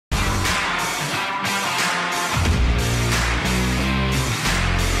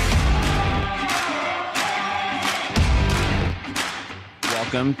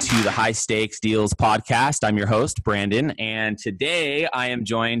welcome to the High Stakes Deals podcast. I'm your host, Brandon, and today I am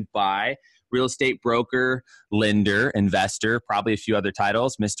joined by real estate broker, lender, investor, probably a few other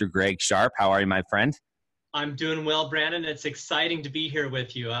titles, Mr. Greg Sharp. How are you, my friend? I'm doing well, Brandon. It's exciting to be here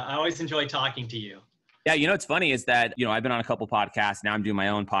with you. I always enjoy talking to you. Yeah, you know, what's funny is that, I've been on a couple podcasts. Now I'm doing my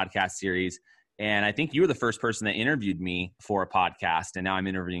own podcast series. And I think you were the first person that interviewed me for a podcast, and now I'm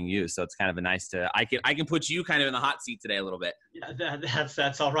interviewing you. So it's kind of a nice I can put you kind of in the hot seat today a little bit. Yeah,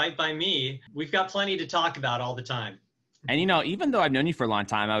 that's all right by me. We've got plenty to talk about all the time. And even though I've known you for a long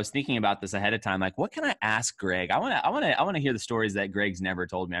time, I was thinking about this ahead of time. Like, what can I ask Greg? I want to hear the stories that Greg's never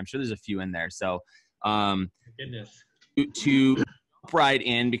told me. I'm sure there's a few in there. So, goodness. To jump right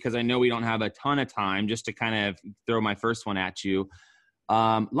in, because I know we don't have a ton of time, just to kind of throw my first one at you.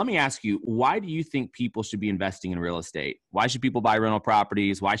 Let me ask you, why do you think people should be investing in real estate? Why should people buy rental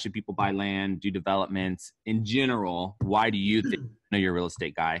properties? Why should people buy land, do developments? In general, why do you think, I know you're a real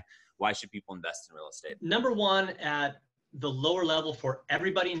estate guy, why should people invest in real estate? Number one, at the lower level for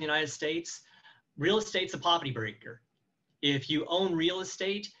everybody in the United States, real estate's a poverty breaker. If you own real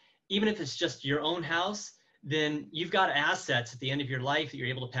estate, even if it's just your own house, then you've got assets at the end of your life that you're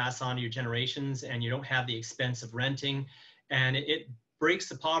able to pass on to your generations, and you don't have the expense of renting. And it breaks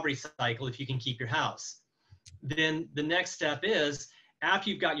the poverty cycle if you can keep your house. Then the next step is, after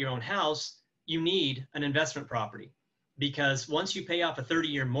you've got your own house, you need an investment property, because once you pay off a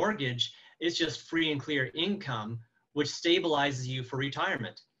 30-year mortgage, it's just free and clear income, which stabilizes you for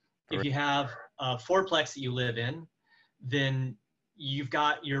retirement. If you have a fourplex that you live in, then you've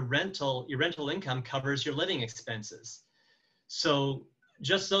got your rental income covers your living expenses. So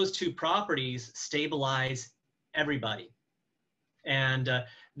just those two properties stabilize everybody. And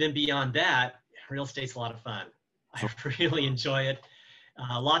then beyond that, real estate's a lot of fun. I really enjoy it.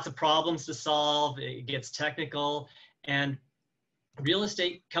 Lots of problems to solve. It gets technical. And real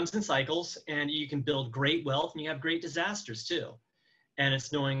estate comes in cycles, and you can build great wealth, and you have great disasters too. And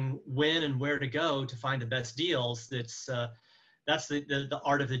it's knowing when and where to go to find the best deals. That's the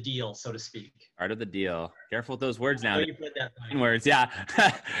art of the deal, so to speak. Art of the deal. Careful with those words now. You put that right. Words, yeah.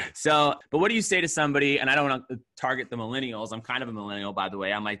 So, but what do you say to somebody, and I don't want to target the millennials. I'm kind of a millennial, by the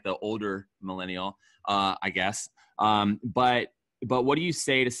way. I'm like the older millennial, I guess. But what do you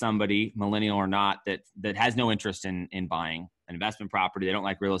say to somebody, millennial or not, that has no interest in buying an investment property? They don't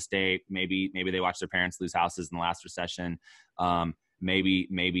like real estate. Maybe they watched their parents lose houses in the last recession.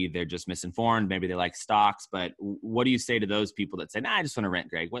 Maybe they're just misinformed. Maybe they like stocks. But what do you say to those people that say, "Nah, I just want to rent,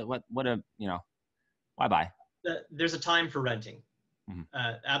 Greg"? Why buy? There's a time for renting. Mm-hmm.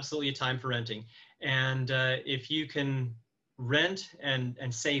 Absolutely a time for renting. And if you can rent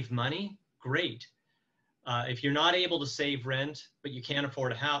and save money, great. If you're not able to save rent, but you can't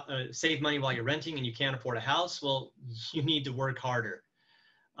afford save money while you're renting, and you can't afford a house, well, you need to work harder.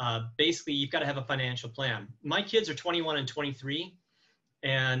 Basically, you've got to have a financial plan. My kids are 21 and 23,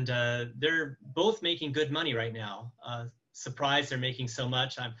 and they're both making good money right now. Surprised they're making so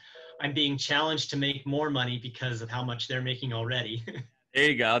much. I'm being challenged to make more money because of how much they're making already.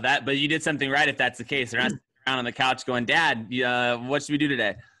 There you go. But you did something right if that's the case. They're not sitting around on the couch going, "Dad, what should we do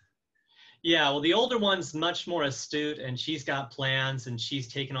today?" Yeah, well, the older one's much more astute, and she's got plans, and she's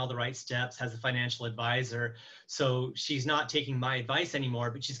taken all the right steps, has a financial advisor. So she's not taking my advice anymore,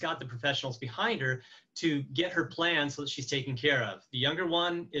 but she's got the professionals behind her to get her plan so that she's taken care of. The younger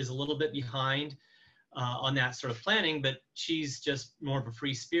one is a little bit behind on that sort of planning, but she's just more of a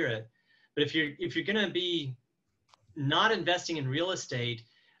free spirit. But if you're going to be not investing in real estate,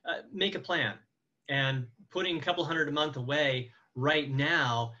 make a plan. And putting a couple $100 a month away right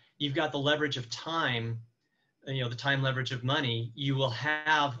now, you've got the leverage of time, the time leverage of money. You will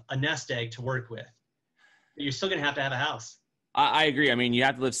have a nest egg to work with. But you're still going to have a house. I agree. I mean, you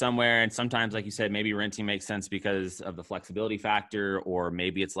have to live somewhere, and sometimes, like you said, maybe renting makes sense because of the flexibility factor, or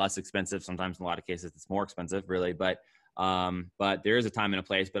maybe it's less expensive. Sometimes, in a lot of cases, it's more expensive, really. But there is a time and a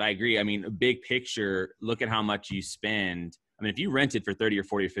place. But I agree. I mean, big picture, look at how much you spend. I mean, if you rented for 30 or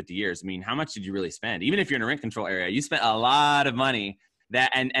 40 or 50 years, I mean, how much did you really spend? Even if you're in a rent control area, you spent a lot of money.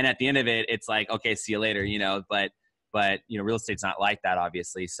 And at the end of it, it's like, okay, see you later, but real estate's not like that,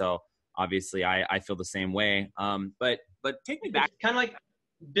 obviously. So obviously I feel the same way. But take me back. It's kind of like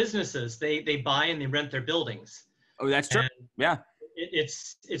businesses, they buy and they rent their buildings. Oh, that's true. And yeah.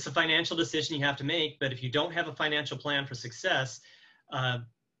 It's a financial decision you have to make, but if you don't have a financial plan for success,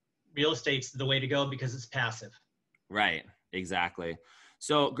 real estate's the way to go because it's passive. Right. Exactly.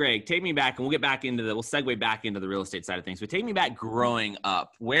 So Greg, take me back, and we'll segue back into the real estate side of things, but take me back growing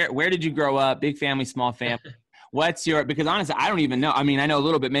up. Where did you grow up? Big family, small family? Because honestly, I don't even know. I mean, I know a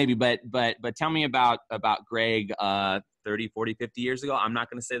little bit maybe, but tell me about Greg, 30, 40, 50 years ago? I'm not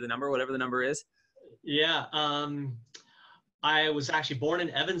going to say the number, whatever the number is. Yeah. I was actually born in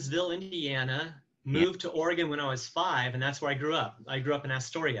Evansville, Indiana, Yeah. moved to Oregon when I was 5, and that's where I grew up. I grew up in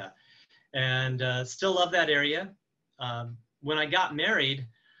Astoria, and still love that area. When I got married,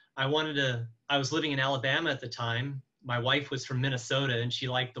 I was living in Alabama at the time. My wife was from Minnesota, and she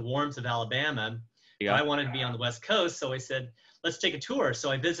liked the warmth of Alabama, but I wanted to be on the West Coast, so I said, let's take a tour.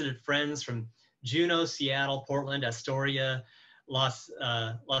 So I visited friends from Juneau, Seattle, Portland, Astoria, Los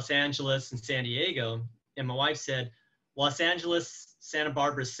Angeles, and San Diego. And my wife said, Los Angeles, Santa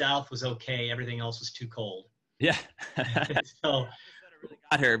Barbara South was okay. Everything else was too cold. Yeah. So really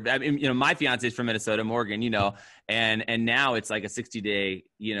got her. I mean, my fiance is from Minnesota, Morgan, and now it's like a 60-day,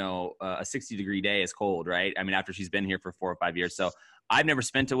 a 60-degree day is cold, right? I mean, after she's been here for 4 or 5 years. So I've never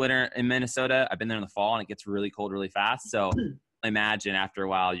spent a winter in Minnesota. I've been there in the fall and it gets really cold really fast. So I imagine after a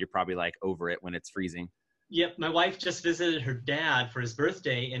while, you're probably like over it when it's freezing. Yep. My wife just visited her dad for his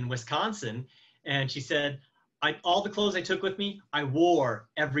birthday in Wisconsin. And she said, all the clothes I took with me, I wore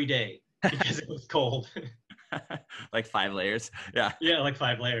every day because it was cold. Like 5 layers. Yeah. Yeah, like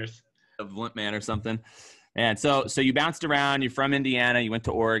 5 layers. Of Limp Man or something. And so you bounced around, you're from Indiana, you went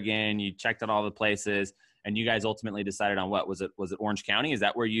to Oregon, you checked out all the places, and you guys ultimately decided on what? Was it Orange County? Is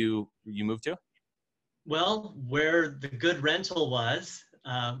that where you moved to? Well, where the good rental was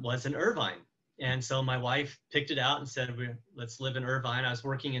in Irvine. And so my wife picked it out and said, let's live in Irvine. I was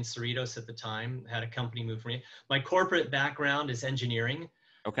working in Cerritos at the time, had a company move for me. My corporate background is engineering.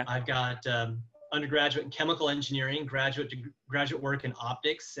 Okay. I've got undergraduate in chemical engineering, graduate work in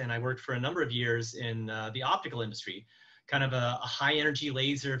optics, and I worked for a number of years in the optical industry, kind of a high energy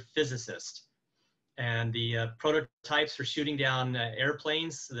laser physicist. And the prototypes for shooting down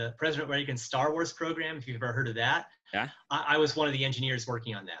airplanes, the President Reagan Star Wars program, if you've ever heard of that. Yeah. I was one of the engineers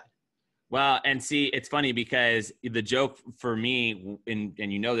working on that. Well, and see, it's funny because the joke for me, and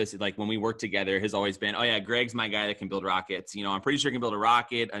this, like when we work together, has always been, oh yeah, Greg's my guy that can build rockets. I'm pretty sure he can build a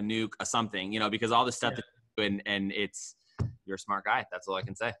rocket, a nuke, a something, because all this stuff, and you're a smart guy. That's all I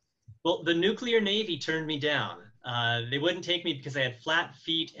can say. Well, the nuclear Navy turned me down. They wouldn't take me because I had flat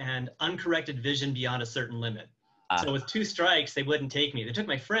feet and uncorrected vision beyond a certain limit. So with 2 strikes, they wouldn't take me. They took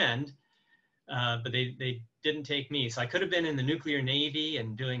my friend, but they didn't take me. So I could have been in the nuclear Navy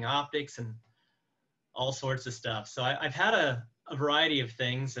and doing optics and all sorts of stuff. So I've had a variety of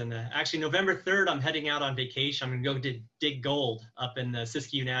things. And actually November 3rd, I'm heading out on vacation. I'm going to go dig gold up in the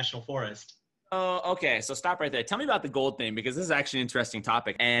Siskiyou National Forest. Oh, okay. So stop right there. Tell me about the gold thing, because this is actually an interesting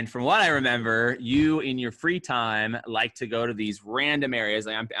topic. And from what I remember, you in your free time like to go to these random areas.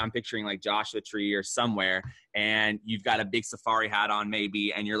 Like I'm picturing like Joshua Tree or somewhere, and you've got a big safari hat on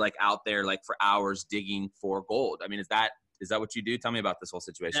maybe, and you're like out there like for hours digging for gold. I mean, is that what you do? Tell me about this whole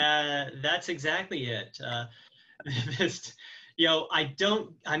situation. That's exactly it. I'm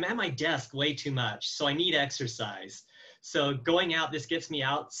at my desk way too much, so I need exercise. So going out, this gets me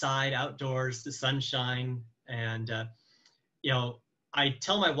outside, outdoors, the sunshine. And, I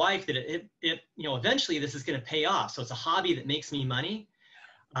tell my wife that eventually this is going to pay off. So it's a hobby that makes me money.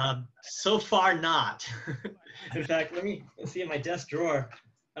 So far not. In fact, let me see in my desk drawer.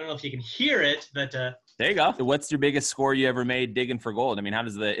 I don't know if you can hear it, but there you go. What's your biggest score you ever made digging for gold? I mean,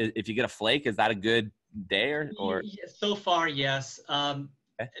 if you get a flake, is that a good day or? So far, yes.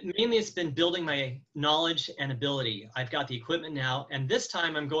 Mainly it's been building my knowledge and ability. I've got the equipment now, and this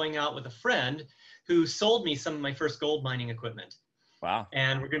time I'm going out with a friend who sold me some of my first gold mining equipment. Wow.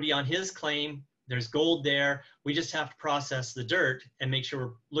 And we're going to be on his claim. There's gold there. We just have to process the dirt and make sure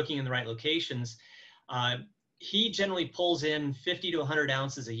we're looking in the right locations. He generally pulls in 50 to 100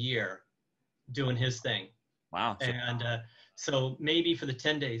 ounces a year doing his thing. Wow. And so maybe for the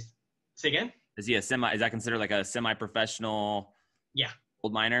 10 days. Say again? Is that considered like a semi-professional? Yeah.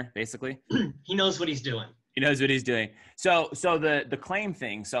 Gold miner, basically? He knows what he's doing. He knows what he's doing. So the claim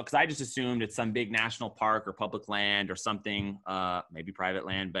thing, because I just assumed it's some big national park or public land or something, maybe private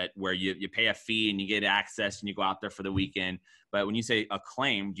land, but where you pay a fee and you get access and you go out there for the weekend. But when you say a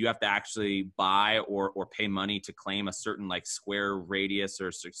claim, do you have to actually buy or pay money to claim a certain like square radius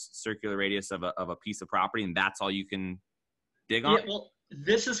or circular radius of a piece of property, and that's all you can dig on? Yeah, well,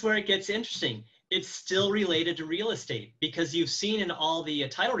 this is where it gets interesting. It's still related to real estate, because you've seen in all the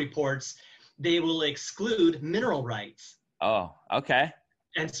title reports, they will exclude mineral rights. Oh, okay.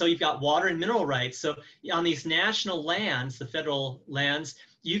 And so you've got water and mineral rights. So on these national lands, the federal lands,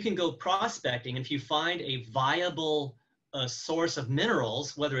 you can go prospecting. If you find a viable source of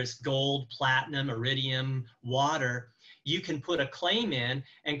minerals, whether it's gold, platinum, iridium, water, you can put a claim in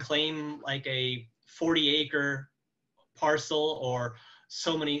and claim like a 40-acre parcel or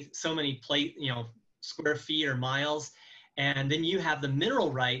so many square feet or miles, And then you have the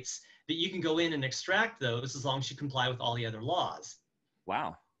mineral rights that you can go in and extract those as long as you comply with all the other laws.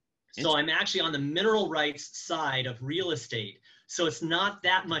 Wow. So I'm actually on the mineral rights side of real estate. So it's not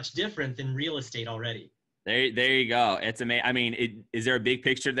that much different than real estate already. There you go. It's amazing. I mean, is there a big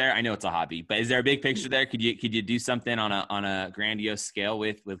picture there? I know it's a hobby, but is there a big picture there? Could you do something on a grandiose scale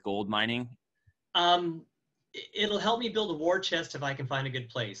with gold mining? It'll help me build a war chest if I can find a good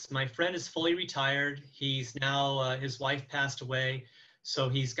place. My friend is fully retired. He's now, his wife passed away. So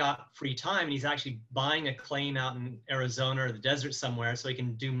he's got free time, and he's actually buying a claim out in Arizona or the desert somewhere so he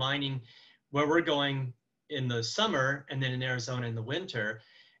can do mining where we're going in the summer and then in Arizona in the winter.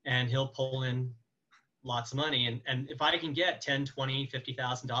 And he'll pull in lots of money. And if I can get $10, $20,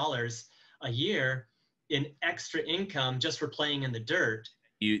 $50,000 a year in extra income just for playing in the dirt,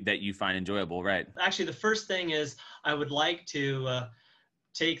 that you find enjoyable, right? Actually, the first thing is I would like to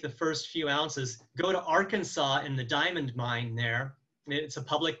take the first few ounces, go to Arkansas in the diamond mine there. It's a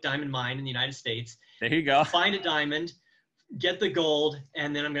public diamond mine in the United States. There you go. Find a diamond, get the gold,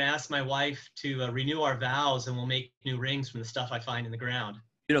 and then I'm going to ask my wife to renew our vows, and we'll make new rings from the stuff I find in the ground.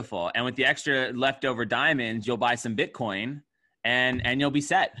 Beautiful. And with the extra leftover diamonds, you'll buy some Bitcoin and you'll be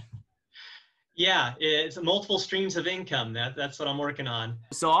set. Yeah, it's multiple streams of income. That's what I'm working on.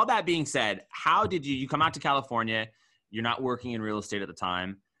 So all that being said, how did you come out to California? You're not working in real estate at the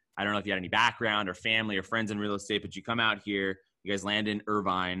time. I don't know if you had any background or family or friends in real estate, but you come out here, you guys land in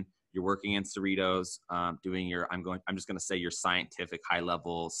Irvine, you're working in Cerritos, doing your, I'm just going to say your scientific, high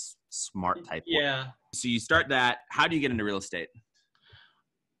level, smart type yeah. work. So you start that. How do you get into real estate?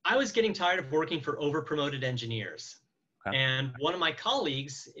 I was getting tired of working for over-promoted engineers. Okay. And one of my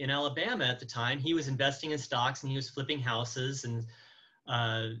colleagues in Alabama at the time, he was investing in stocks and he was flipping houses. And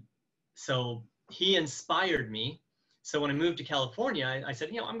so he inspired me. So when I moved to California, I said,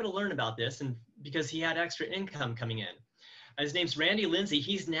 I'm going to learn about this. And because he had extra income coming in. His name's Randy Lindsay.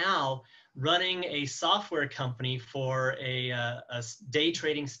 He's now running a software company for a day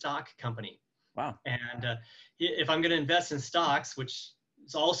trading stock company. Wow. And if I'm going to invest in stocks, which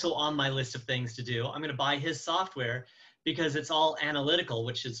is also on my list of things to do, I'm going to buy his software because it's all analytical,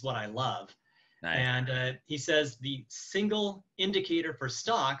 which is what I love. Nice. And he says the single indicator for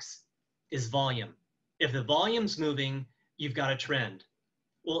stocks is volume. If the volume's moving, you've got a trend.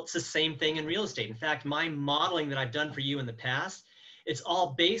 Well, it's the same thing in real estate. In fact, my modeling that I've done for you in the past, it's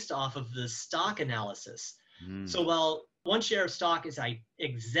all based off of the stock analysis. So while one share of stock is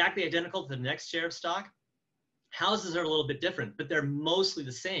exactly identical to the next share of stock, houses are a little bit different, but they're mostly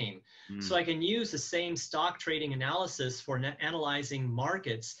the same. So I can use the same stock trading analysis for analyzing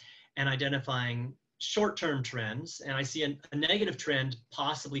markets and identifying short-term trends. And I see a negative trend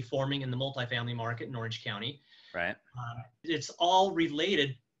possibly forming in the multifamily market in Orange County. Right. It's all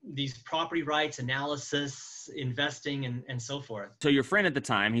related, these property rights, analysis, investing, and so forth. So your friend at the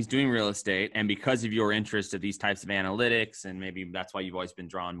time, he's doing real estate, and because of your interest of these types of analytics, and maybe that's why you've always been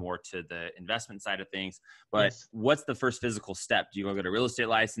drawn more to the investment side of things, but yes. What's the first physical step? Do you go get a real estate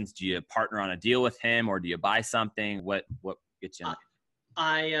license? Do you partner on a deal with him, or do you buy something? What gets you in?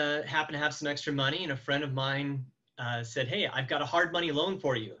 I happen to have some extra money, and a friend of mine said, "Hey, I've got a hard money loan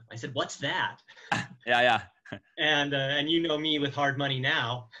for you." I said, "What's that?" Yeah. And you know me with hard money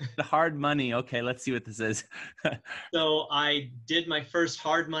now. The hard money. Okay, let's see what this is. So I did my first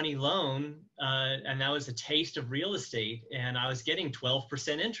hard money loan, and that was a taste of real estate, and I was getting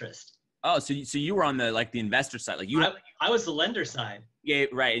 12% interest. Oh, so you were on the investor side, I was the lender side. Yeah,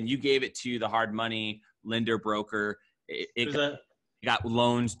 right, and you gave it to the hard money lender broker. It got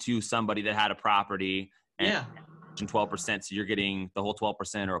loaned to somebody that had a property. And yeah. 12%, so you're getting the whole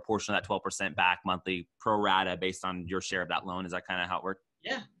 12% or a portion of that 12% back monthly pro rata based on your share of that loan. Is that kind of how it worked?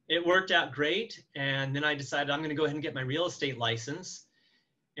 Yeah, it worked out great. And then I decided I'm going to go ahead and get my real estate license.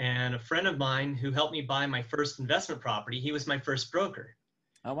 And a friend of mine who helped me buy my first investment property, he was my first broker.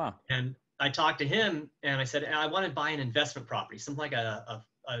 Oh, wow. And I talked to him and I said, I want to buy an investment property, something like a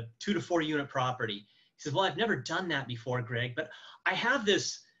 2 to 4 unit property. He said, well, I've never done that before, Greg, but I have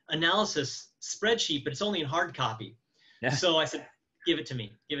this analysis spreadsheet, but it's only in hard copy. Yeah. So I said, give it to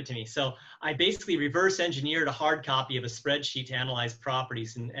me. So I basically reverse engineered a hard copy of a spreadsheet to analyze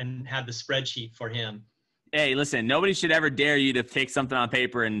properties and had the spreadsheet for him. Hey, listen, nobody should ever dare you to take something on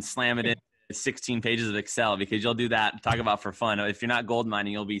paper and slam it in 16 pages of Excel, because you'll do that. Talk about for fun. If you're not gold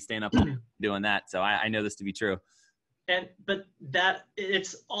mining, you'll be staying up doing that. So I know this to be true. But that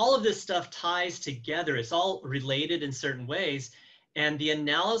it's all of this stuff ties together. It's all related in certain ways. And the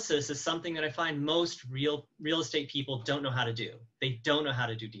analysis is something that I find most real estate people don't know how to do. They don't know how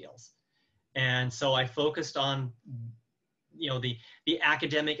to do deals. And so I focused on, the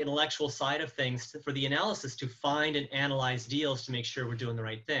academic intellectual side of things for the analysis to find and analyze deals to make sure we're doing the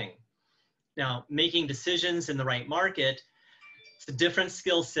right thing. Now, making decisions in the right market, it's a different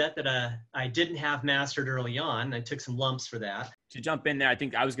skill set that I didn't have mastered early on. I took some lumps for that. To jump in there, I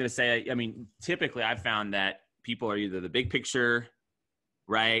think I was going to say, typically I've found that people are either the big picture,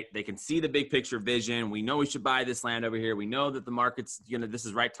 right? They can see the big picture vision. We know we should buy this land over here. We know that the market's, this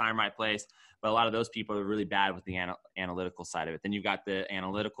is right time, right place. But a lot of those people are really bad with the analytical side of it. Then you've got the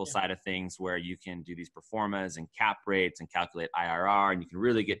analytical side of things where you can do these performas and cap rates and calculate IRR, and you can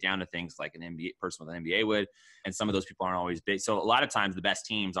really get down to things like an MBA person with an MBA would. And some of those people aren't always big. So a lot of times the best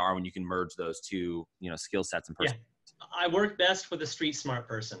teams are when you can merge those two, skill sets and person. Yeah. I work best with a street smart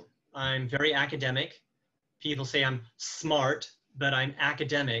person. I'm very academic. People say I'm smart, but I'm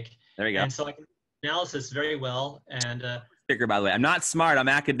academic. There you go. And so I can do analysis very well. And sticker, by the way, I'm not smart, I'm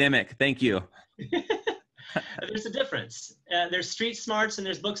academic. Thank you. There's a difference. There's street smarts and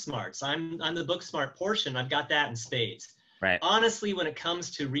there's book smarts. I'm the book smart portion. I've got that in spades. Right. Honestly, when it comes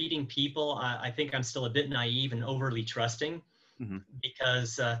to reading people, I think I'm still a bit naive and overly trusting,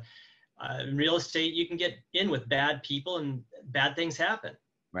 because in real estate, you can get in with bad people and bad things happen.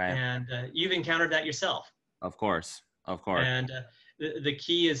 Right. And you've encountered that yourself. Of course. Of course. And the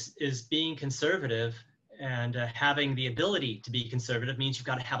key is being conservative, and having the ability to be conservative means you've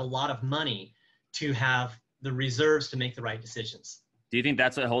got to have a lot of money to have the reserves to make the right decisions. Do you think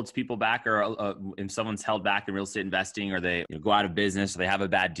that's what holds people back, or if someone's held back in real estate investing, or they go out of business, or they have a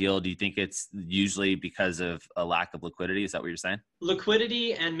bad deal? Do you think it's usually because of a lack of liquidity? Is that what you're saying?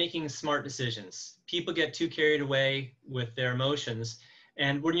 Liquidity and making smart decisions. People get too carried away with their emotions.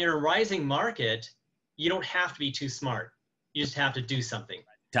 And when you're in a rising market, you don't have to be too smart. You just have to do something.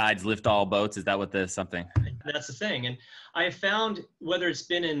 Tides lift all boats. Is that what something? That's the thing. And I have found, whether it's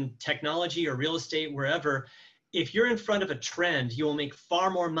been in technology or real estate, wherever, if you're in front of a trend, you will make far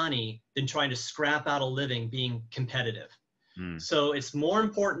more money than trying to scrap out a living being competitive. So it's more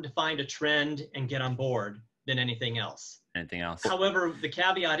important to find a trend and get on board than anything else. Anything else? However, the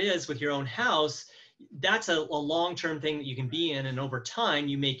caveat is, with your own house, that's a long-term thing that you can be in, and over time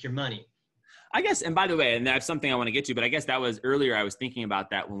you make your money. I guess, and by the way, and that's something I want to get to, but I guess that was earlier, I was thinking about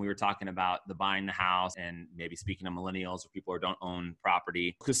that when we were talking about the buying the house, and maybe speaking of millennials or people who don't own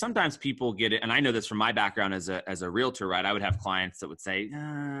property, because sometimes people get it. And I know this from my background as a realtor, right? I would have clients that would say,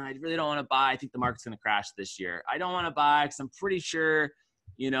 I really don't want to buy. I think the market's going to crash this year. I don't want to buy because I'm pretty sure,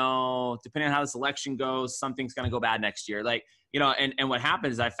 depending on how this election goes, something's going to go bad next year. And what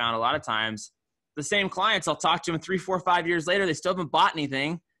happens is, I found a lot of times the same clients, I'll talk to them 3, 4, 5 years later, they still haven't bought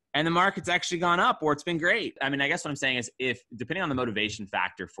anything. And the market's actually gone up, or it's been great. I mean, I guess what I'm saying is, if depending on the motivation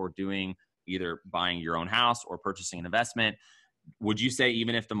factor for doing either buying your own house or purchasing an investment, would you say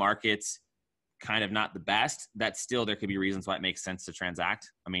even if the market's kind of not the best, that still there could be reasons why it makes sense to transact?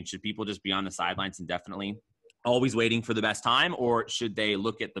 I mean, should people just be on the sidelines indefinitely, always waiting for the best time, or should they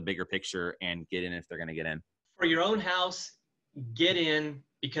look at the bigger picture and get in if they're going to get in? For your own house, get in,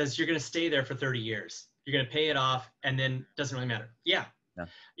 because you're going to stay there for 30 years. You're going to pay it off, and then it doesn't really matter. Yeah.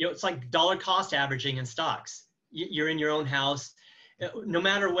 It's like dollar cost averaging in stocks. You're in your own house. No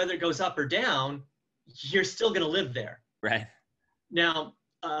matter whether it goes up or down, you're still going to live there. Right. Now,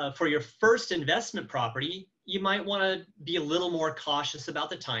 for your first investment property, you might want to be a little more cautious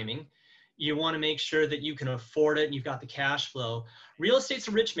about the timing. You want to make sure that you can afford it and you've got the cash flow. Real estate's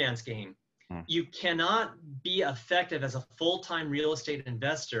a rich man's game. You cannot be effective as a full-time real estate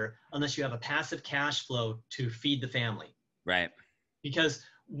investor unless you have a passive cash flow to feed the family. Right. Because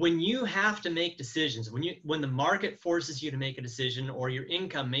when you have to make decisions, when the market forces you to make a decision, or your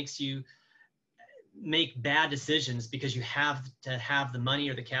income makes you make bad decisions because you have to have the money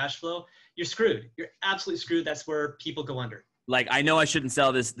or the cash flow, you're screwed. You're absolutely screwed. That's where people go under. Like, I know I shouldn't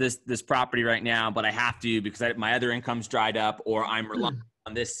sell this property right now, but I have to because my other income's dried up, or I'm relying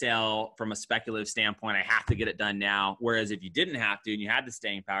on this sale from a speculative standpoint. I have to get it done now. Whereas if you didn't have to and you had the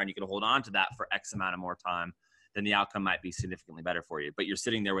staying power and you could hold on to that for X amount of more time, then the outcome might be significantly better for you. But you're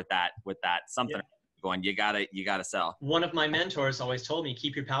sitting there with that something going, you gotta sell. One of my mentors always told me,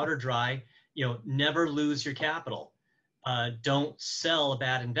 keep your powder dry, never lose your capital. Don't sell a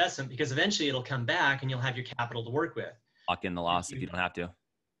bad investment, because eventually it'll come back and you'll have your capital to work with. Lock in the loss if you don't have to.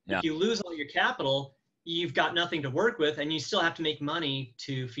 Yeah. If you lose all your capital, you've got nothing to work with, and you still have to make money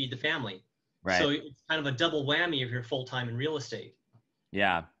to feed the family. Right. So it's kind of a double whammy if you're full-time in real estate.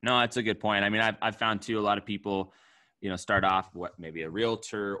 Yeah, no, that's a good point. I mean, I've found too, a lot of people, start off maybe a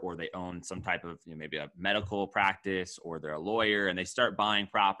realtor, or they own some type of, maybe a medical practice, or they're a lawyer, and they start buying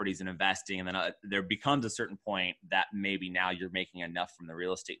properties and investing. And then there becomes a certain point that maybe now you're making enough from the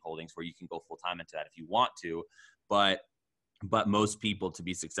real estate holdings where you can go full time into that if you want to. But But most people, to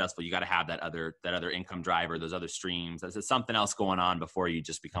be successful, you got to have that other income driver, those other streams. There's something else going on before you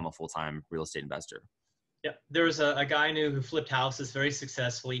just become a full-time real estate investor. Yeah, there was a guy I knew who flipped houses very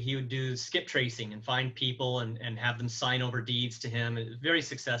successfully. He would do skip tracing and find people and have them sign over deeds to him. It was very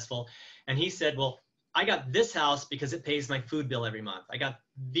successful. And he said, well, I got this house because it pays my food bill every month. I got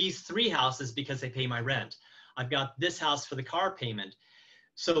these 3 houses because they pay my rent. I've got this house for the car payment.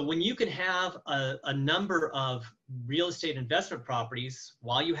 So when you can have a number of real estate investment properties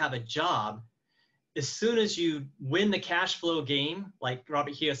while you have a job, as soon as you win the cash flow game, like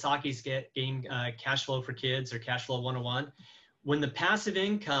Robert Kiyosaki's game, Cash Flow for Kids or Cash Flow 101, when the passive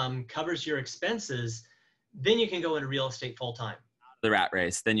income covers your expenses, then you can go into real estate full time. The rat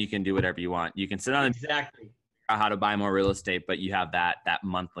race, then you can do whatever you want. You can sit on exactly. Figure out how to buy more real estate, but you have that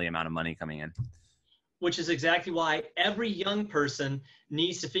monthly amount of money coming in. Which is exactly why every young person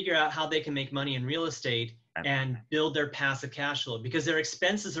needs to figure out how they can make money in real estate and build their passive cash flow, because their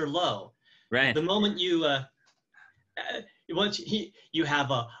expenses are low. Right. The moment you you have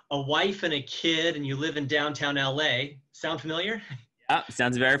a wife and a kid and you live in downtown LA, sound familiar? Yeah,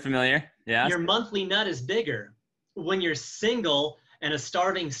 sounds very familiar. Yeah. Your monthly nut is bigger. When you're single and a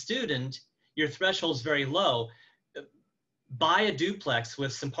starving student, your threshold's very low. Buy a duplex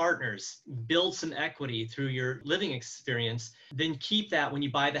with some partners, build some equity through your living experience, then keep that when you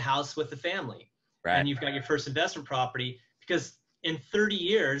buy the house with the family. Right. And you've got your first investment property, because in 30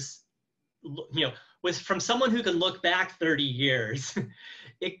 years, you know, from someone who can look back 30 years,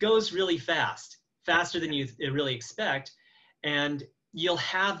 it goes really fast, faster than you really expect. And you'll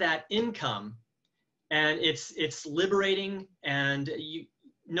have that income, and it's liberating, and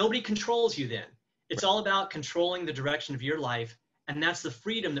nobody controls you then. It's all about controlling the direction of your life, and that's the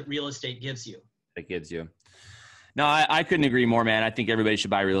freedom that real estate gives you. It gives you. No, I couldn't agree more, man. I think everybody should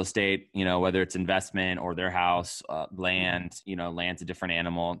buy real estate, you know, whether it's investment or their house, land. You know, land's a different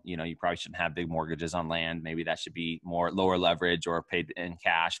animal. You know, you probably shouldn't have big mortgages on land. Maybe that should be more lower leverage or paid in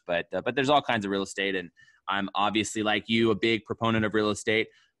cash. But there's all kinds of real estate, and I'm obviously, like you, a big proponent of real estate.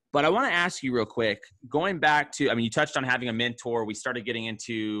 But I want to ask you real quick, going back to, I mean, you touched on having a mentor. We started getting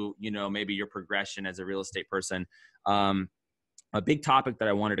into, you know, maybe your progression as a real estate person. A big topic that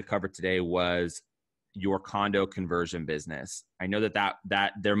I wanted to cover today was your condo conversion business. I know that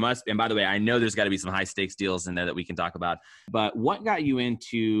there must, and by the way, I know there's got to be some high stakes deals in there that we can talk about, but what got you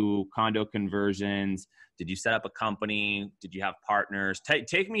into condo conversions? Did you set up a company? Did you have partners?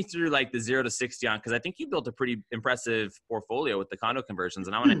 Take me through like the 0 to 60 on, because I think you built a pretty impressive portfolio with the condo conversions,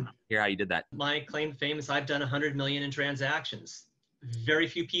 and I want to hear how you did that. My claim to fame is I've done 100 million in transactions. Very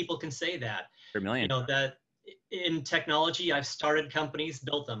few people can say that. 100 million. You know, that in technology, I've started companies,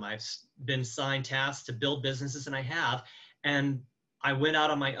 built them. I've been assigned tasks to build businesses, and I have. And I went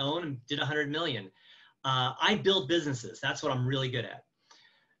out on my own and did 100 million. I build businesses. That's what I'm really good at.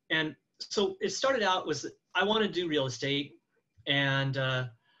 And so it started out was I wanted to do real estate, and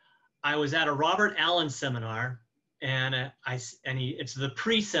I was at a Robert Allen seminar, and it's the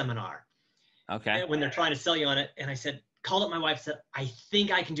pre-seminar. Okay. When they're trying to sell you on it, and I called up my wife, said, I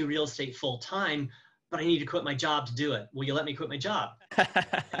think I can do real estate full time, but I need to quit my job to do it. Will you let me quit my job?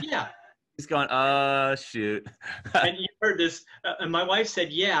 Yeah. He's going, shoot. And you heard this, and my wife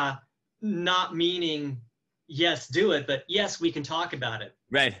said, yeah, not meaning yes, do it, but yes, we can talk about it.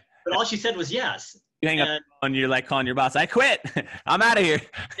 Right. But all she said was yes. You hang up and you're like calling your boss, I quit. I'm out of here.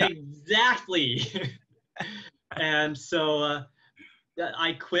 Exactly. And so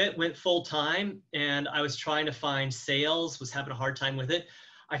I quit, went full time, and I was trying to find sales, was having a hard time with it.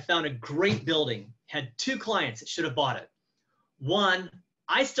 I found a great building, had 2 clients that should have bought it. One,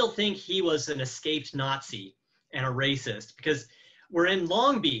 I still think he was an escaped Nazi and a racist, because we're in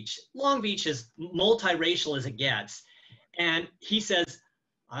Long Beach. Long Beach is multiracial as it gets. And he says,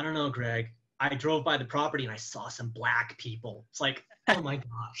 I don't know, Greg, I drove by the property and I saw some black people. It's like, oh my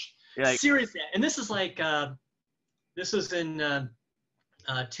gosh. Like, seriously. And this is like, this was in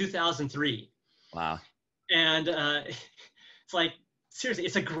 2003. Wow. And it's like, seriously,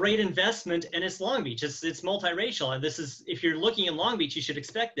 it's a great investment, and it's Long Beach. It's multiracial, and this is, if you're looking in Long Beach, you should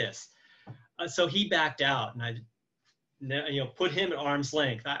expect this. So he backed out, and I put him at arm's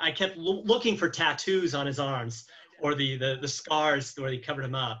length. I kept looking for tattoos on his arms, or the scars where they covered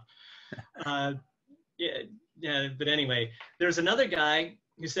him up. Yeah. But anyway, there's another guy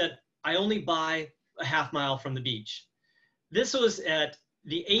who said, I only buy a half mile from the beach. This was at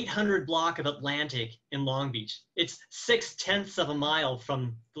the 800 block of Atlantic in Long Beach. It's 0.6 of a mile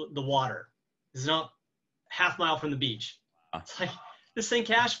from the water. It's not half mile from the beach. It's like, this thing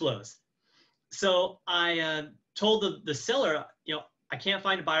cash flows. So I told the seller, I can't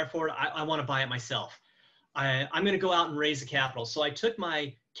find a buyer for it. I want to buy it myself. I'm going to go out and raise the capital. So I took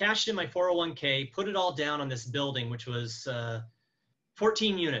cashed in my 401k, put it all down on this building, which was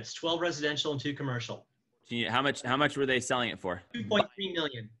 14 units, 12 residential and 2 commercial. How much were they selling it for? 2.3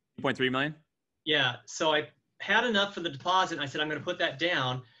 million. 2.3 million? Yeah. So I had enough for the deposit, and I said, I'm going to put that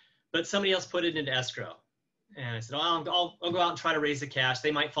down, but somebody else put it into escrow. And I said, I'll go out and try to raise the cash.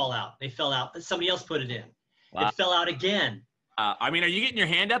 They might fall out. They fell out, but somebody else put it in. Wow. It fell out again. I mean, are you getting your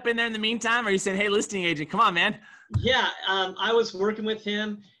hand up in there in the meantime? Or are you saying, hey, listing agent, come on, man? Yeah. I was working with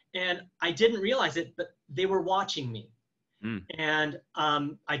him, and I didn't realize it, but they were watching me. Mm. And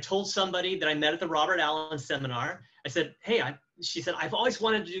I told somebody that I met at the Robert Allen seminar. I said, hey, she said, I've always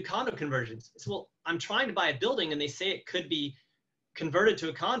wanted to do condo conversions. I said, well, I'm trying to buy a building, and they say it could be converted to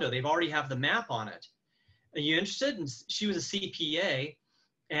a condo. They've already have the map on it. Are you interested? And she was a CPA,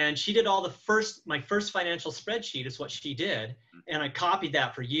 and she did all my first financial spreadsheet is what she did. And I copied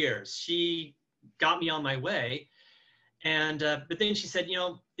that for years. She got me on my way. And, but then she said,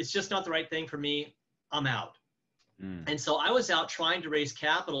 it's just not the right thing for me. I'm out. Mm. And so I was out trying to raise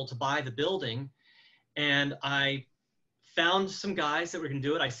capital to buy the building. And I found some guys that were going to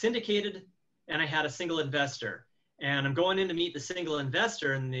do it. I syndicated, and I had a single investor. And I'm going in to meet the single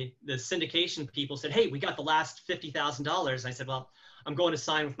investor, and the syndication people said, hey, we got the last $50,000. And I said, well, I'm going to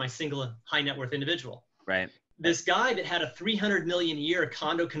sign with my single high net worth individual. Right. This guy that had a 300 million a year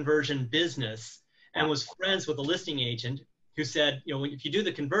condo conversion business and was friends with a listing agent who said, if you do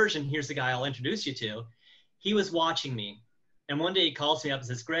the conversion, here's the guy I'll introduce you to. He was watching me. And one day he calls me up and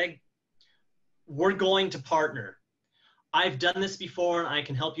says, Greg, we're going to partner. I've done this before, and I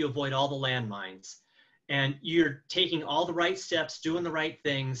can help you avoid all the landmines. And you're taking all the right steps, doing the right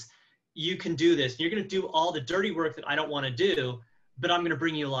things. You can do this. You're going to do all the dirty work that I don't want to do, but I'm going to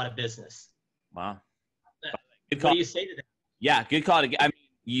bring you a lot of business. Wow. What do you say to that? Yeah, good call. I mean,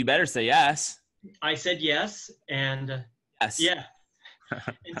 you better say yes. I said yes. And yes. Yeah.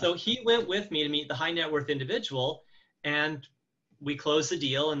 And so he went with me to meet the high net worth individual, and we closed the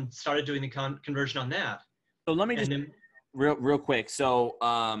deal and started doing the conversion on that. So let me just real quick. So,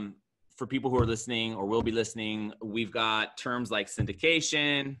 for people who are listening or will be listening, we've got terms like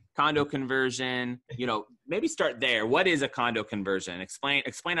syndication, condo conversion, maybe start there. What is a condo conversion? Explain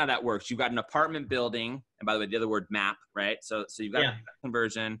how that works. You've got an apartment building. And by the way, the other word map, right? So you've got a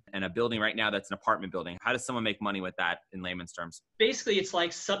conversion and a building right now that's an apartment building. How does someone make money with that in layman's terms? Basically, it's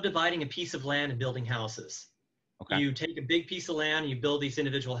like subdividing a piece of land and building houses. Okay. You take a big piece of land, you build these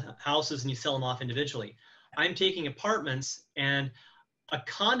individual houses, and you sell them off individually. I'm taking apartments, and a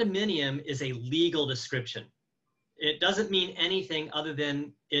condominium is a legal description. It doesn't mean anything other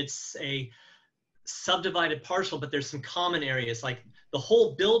than it's a subdivided parcel, but there's some common areas. Like the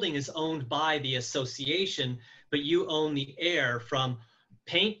whole building is owned by the association, but you own the air from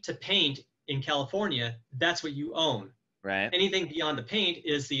paint to paint in California. That's what you own. Right. Anything beyond the paint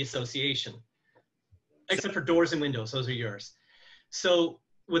is the association, except for doors and windows. Those are yours. So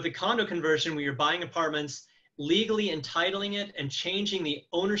with the condo conversion, where you're buying apartments, legally entitling it and changing the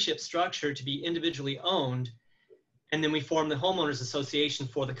ownership structure to be individually owned. And then we form the homeowners association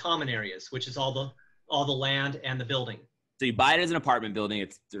for the common areas, which is all the land and the building. So you buy it as an apartment building.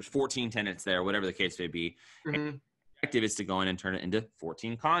 There's 14 tenants there, whatever the case may be. Mm-hmm. And the objective is to go in and turn it into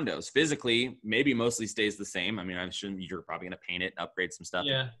 14 condos. Physically, maybe mostly stays the same. I mean, I'm sure you're probably going to paint it, upgrade some stuff,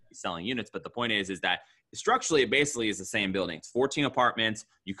 and be selling units. But the point is that structurally, it basically is the same building. It's 14 apartments.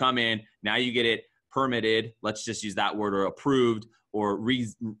 You come in, now you get it permitted, let's just use that word, or approved, or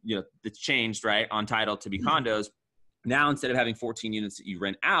it's changed, right, on title to be condos. Now, instead of having 14 units that you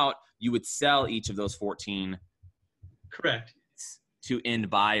rent out, you would sell each of those 14 correct to end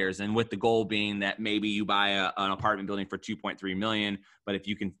buyers, and with the goal being that maybe you buy an apartment building for $2.3 million, but if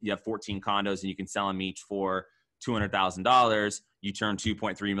you have 14 condos and you can sell them each for $200,000, you turn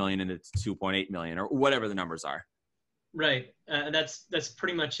 $2.3 million into $2.8 million, or whatever the numbers are. Right. That's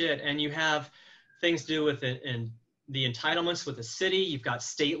pretty much it. And you have things to do with it and the entitlements with the city. You've got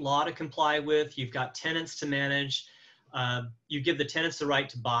state law to comply with. You've got tenants to manage. You give the tenants the right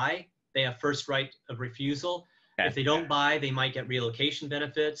to buy. They have first right of refusal. Okay. If they don't buy, they might get relocation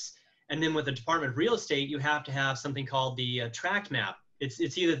benefits. And then with the Department of Real Estate, you have to have something called the tract map.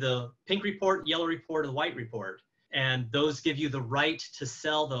 It's either the pink report, yellow report, or the white report. And those give you the right to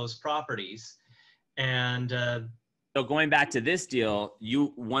sell those properties. And so going back to this deal,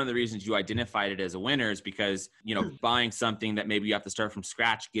 one of the reasons you identified it as a winner is because, buying something that maybe you have to start from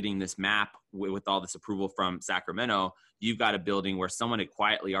scratch, getting this map with all this approval from Sacramento, you've got a building where someone had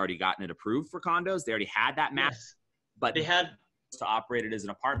quietly already gotten it approved for condos. They already had that map. Yes. But they had to operate it as an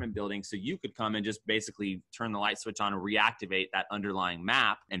apartment building. So you could come and just basically turn the light switch on and reactivate that underlying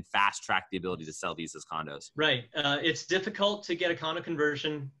map and fast track the ability to sell these as condos. Right. It's difficult to get a condo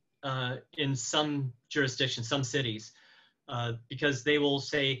conversion in some jurisdictions, some cities, because they will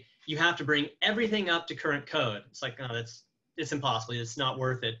say you have to bring everything up to current code. It's like, no, it's impossible. It's not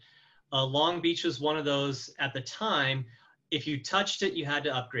worth it. Long Beach was one of those at the time. If you touched it, you had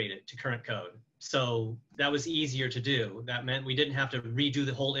to upgrade it to current code. So that was easier to do. That meant we didn't have to redo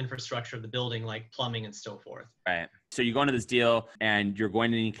the whole infrastructure of the building, like plumbing and so forth. Right. So you go into this deal and you're going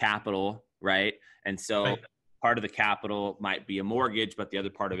to need capital, right? And so part of the capital might be a mortgage, but the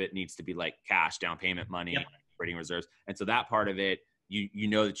other part of it needs to be like cash, down payment money, operating reserves. And so that part of it, you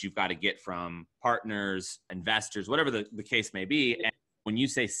know that you've got to get from partners, investors, whatever the case may be. And when you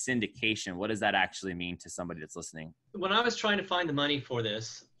say syndication, what does that actually mean to somebody that's listening? When I was trying to find the money for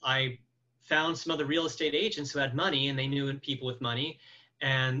this, I found some other real estate agents who had money and they knew people with money.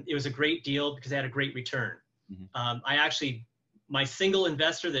 And it was a great deal because they had a great return. My single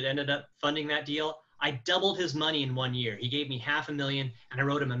investor that ended up funding that deal, I doubled his money in 1 year. He gave me $500,000 and I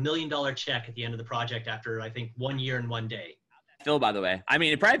wrote him $1 million check at the end of the project after, I think, 1 year and 1 day. Phil, by the way, I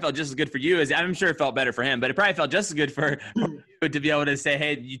mean, it probably felt just as good for you as I'm sure it felt better for him, but it probably felt just as good for you to be able to say,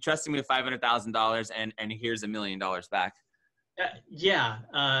 hey, you trusted me with $500,000 and here's $1 million back.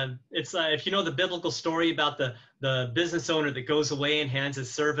 It's if you know the biblical story about the business owner that goes away and hands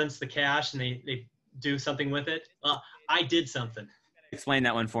his servants the cash and they do something with it. I did something. Explain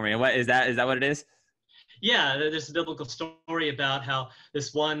that one for me. What is that? Is that what it is? Yeah, there's a biblical story about how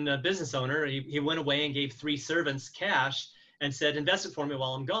this one business owner, he went away and gave 3 servants cash and said, invest it for me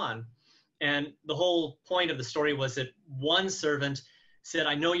while I'm gone. And the whole point of the story was that one servant said,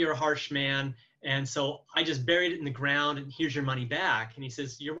 I know you're a harsh man, and so I just buried it in the ground and here's your money back. And he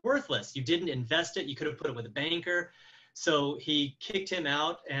says, you're worthless. You didn't invest it. You could have put it with a banker. So he kicked him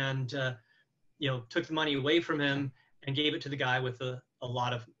out and took the money away from him and gave it to the guy with a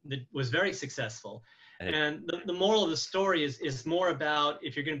lot of, that was very successful. And the moral of the story is more about,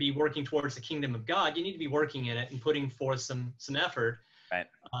 if you're going to be working towards the kingdom of God, you need to be working in it and putting forth some effort. Right.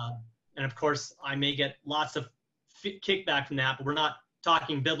 And of course, I may get lots of kickback from that, but we're not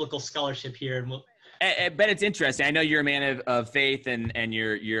talking biblical scholarship here. And but it's interesting. I know you're a man of faith and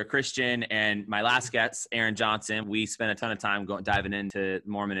you're a Christian. And my last guest, Aaron Johnson, we spent a ton of time diving into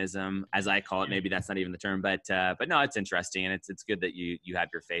Mormonism, as I call it. Maybe that's not even the term, but no, it's interesting, and it's good that you have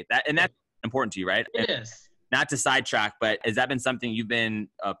your faith. That's important to you, right? It is. Not to sidetrack, but has that been something you've been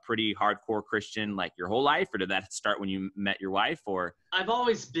a pretty hardcore Christian like your whole life, or did that start when you met your wife? Or I've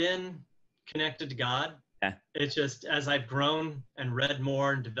always been connected to God. Yeah. It's just as I've grown and read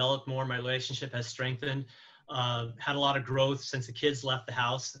more and developed more, my relationship has strengthened. Had a lot of growth since the kids left the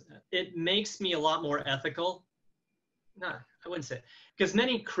house. It makes me a lot more ethical. No, I wouldn't say, because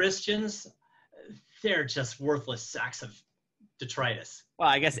many Christians, they're just worthless sacks of detritus. Well,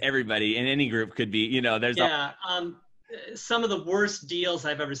 I guess everybody in any group could be, there's some of the worst deals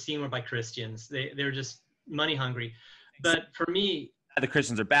I've ever seen were by Christians. They're just money hungry. But for me, the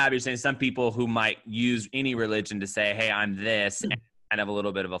Christians are bad. You're saying some people who might use any religion to say, hey, I'm this, and kind of a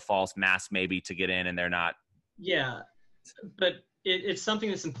little bit of a false mask maybe to get in, and they're not. Yeah, but it's something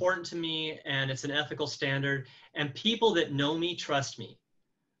that's important to me, and it's an ethical standard, and people that know me trust me.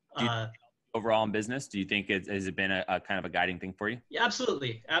 Overall in business, do you think has it been a kind of a guiding thing for you? Yeah,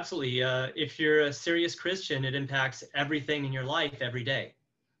 absolutely. Absolutely. If you're a serious Christian, it impacts everything in your life every day.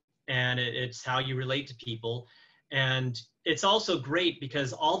 And it's how you relate to people. And it's also great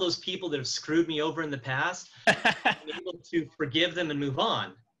because all those people that have screwed me over in the past, I'm able to forgive them and move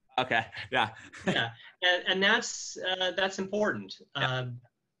on. Okay. Yeah. Yeah. And that's important. Yeah.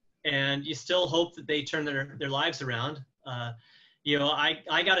 And you still hope that they turn their lives around.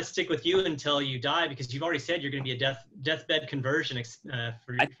 I got to stick with you until you die, because you've already said you're going to be a deathbed conversion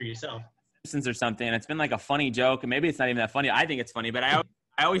for yourself. Or something, and it's been like a funny joke, and maybe it's not even that funny. I think it's funny, but I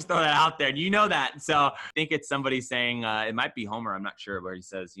always throw that out there, and you know that. So I think it's somebody saying, it might be Homer, I'm not sure, where he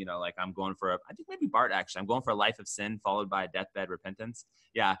says, like I'm going for I think maybe Bart actually, I'm going for a life of sin followed by a deathbed repentance.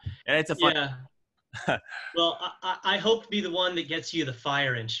 Yeah, and it's a fun. Yeah. Well, I hope to be the one that gets you the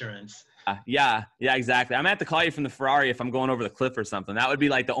fire insurance. Yeah, exactly. I'm gonna have to call you from the Ferrari if I'm going over the cliff or something. That would be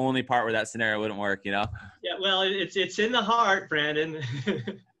like the only part where that scenario wouldn't work, Yeah, well, it's in the heart, Brandon.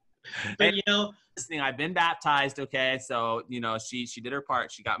 But listening, I've been baptized. Okay, so she did her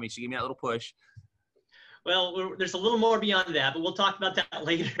part. She gave me that little push. Well, there's a little more beyond that, but we'll talk about that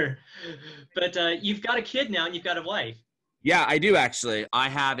later. But you've got a kid now, and you've got a wife. Yeah, I do actually. I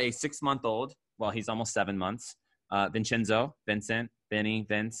have a 6-month-old. Well, he's almost 7 months. Vincent, Benny,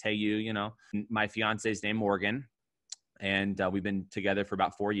 Vince, hey, my fiance's name, Morgan. and we've been together for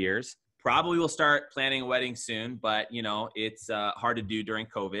about 4 years. Probably will start planning a wedding soon, but you know, it's hard to do during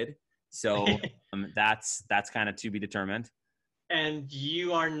COVID. So that's kind of to be determined. And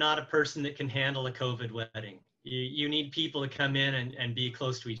you are not a person that can handle a COVID wedding. You need people to come in and be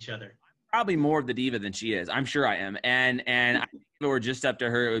close to each other. Probably more of the diva than she is. I'm sure I am. And I think if it were just up to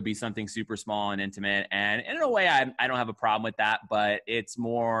her, it would be something super small and intimate. And in a way, I don't have a problem with that, but it's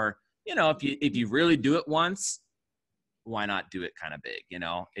more, you know, if you really do it once, why not do it kind of big? You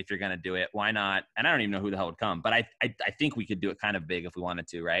know, if you're going to do it, why not? And I don't even know who the hell would come, but I think we could do it kind of big if we wanted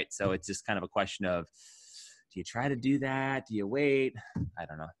to, right? So it's just kind of a question of, do you try to do that? Do you wait? I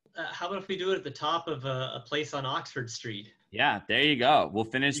don't know. How about if we do it at the top of a place on Oxford Street? Yeah, there you go. We'll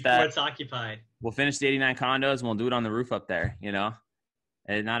finish before that. It's occupied. We'll finish the 89 condos and we'll do it on the roof up there, you know?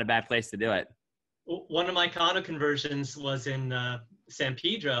 It's not a bad place to do it. One of my condo conversions was in San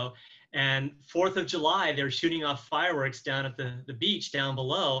Pedro, and 4th of July, they were shooting off fireworks down at the beach down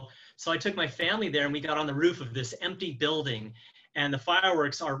below. So I took my family there and we got on the roof of this empty building, and the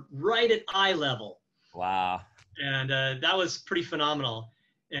fireworks are right at eye level. Wow. And that was pretty phenomenal.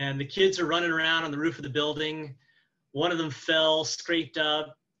 And the kids are running around on the roof of the building. One of them fell, scraped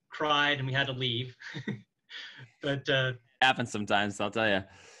up, cried, and we had to leave. But happens sometimes, I'll tell you.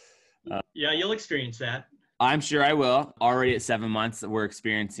 Yeah, you'll experience that. I'm sure I will. Already at 7 months, we're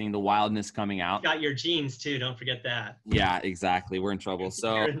experiencing the wildness coming out. Got your genes too. Don't forget that. Yeah, exactly. We're in trouble.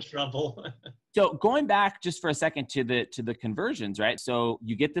 So you're in trouble. So going back just for a second to the conversions, right? So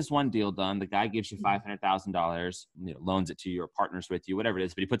you get this one deal done. The guy gives you $500,000, you know, loans it to you or partners with you, whatever it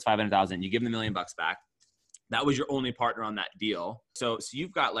is. But he puts $500,000. You give him $1 million back. That was your only partner on that deal. So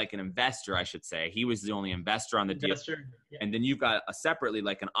you've got like an investor, I should say. He was the only investor on the deal. Yeah. And then you've got a separately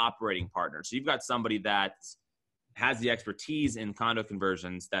like an operating partner. So you've got somebody that has the expertise in condo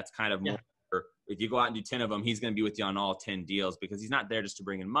conversions. That's kind of more, if you go out and do 10 of them, he's going to be with you on all 10 deals because he's not there just to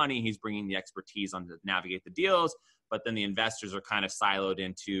bring in money. He's bringing the expertise on to navigate the deals. But then the investors are kind of siloed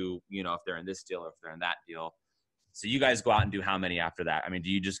into, you know, if they're in this deal or if they're in that deal. So you guys go out and do how many after that? I mean, do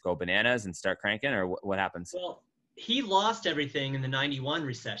you just go bananas and start cranking, or what happens? Well, he lost everything in the 91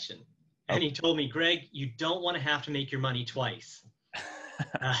 recession. And he told me, Greg, you don't want to have to make your money twice.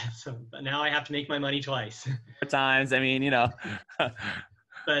 So now I have to make my money twice. 4 times. I mean, you know.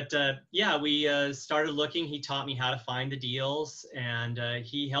 But yeah, we started looking. He taught me how to find the deals, and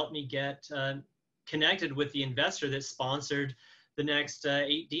he helped me get connected with the investor that sponsored the next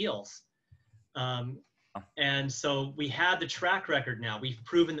 8 deals. And so we had the track record now. We've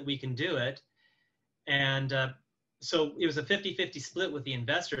proven that we can do it. And so it was a 50-50 split with the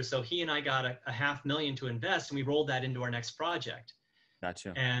investor. So he and I got a $500,000 to invest, and we rolled that into our next project.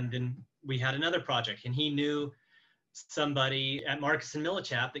 Gotcha. And then we had another project, and he knew somebody at Marcus and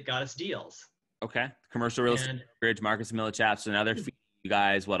Millichap that got us deals. Okay. Commercial real estate brokerage, Marcus and Millichap. So now they're feeding you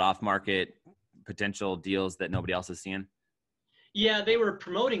guys what off-market potential deals that nobody else is seeing? Yeah, they were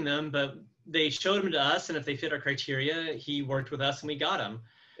promoting them, but they showed them to us, and if they fit our criteria, he worked with us and we got them.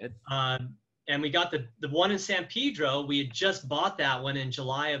 And we got the one in San Pedro. We had just bought that one in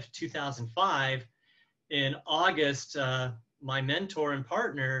July of 2005. In August, my mentor and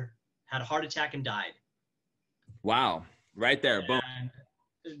partner had a heart attack and died. Wow. Right there. Boom.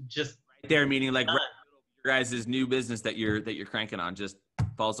 Just right there, meaning like right your guys' new business that you're cranking on just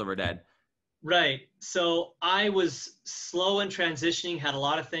falls over dead. Right. So I was slow in transitioning, had a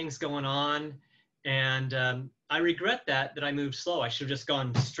lot of things going on, and I regret that I moved slow. I should have just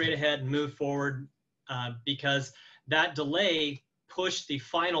gone straight ahead and moved forward because that delay pushed the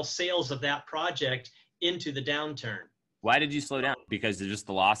final sales of that project into the downturn. Why did you slow down? Because of just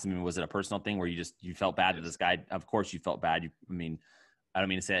the loss? I mean, was it a personal thing where you felt bad to this guy? Of course you felt bad. I mean, I don't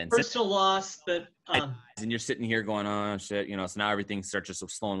mean to say it. Personal loss, but and you're sitting here going, oh shit, you know, so now everything starts just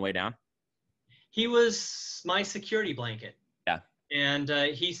slowing way down. He was my security blanket. Yeah. And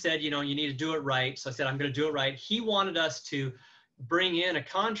he said, you know, you need to do it right. So I said, I'm going to do it right. He wanted us to bring in a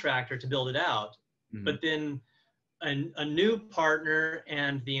contractor to build it out. Mm-hmm. But then a new partner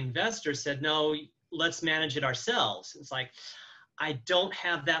and the investor said, no, let's manage it ourselves. It's like, I don't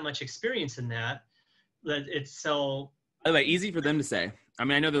have that much experience in that. But it's so. By the way, easy for them to say. I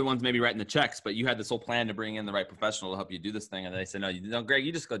mean, I know they're the ones maybe writing the checks, but you had this whole plan to bring in the right professional to help you do this thing. And they said, no, Greg,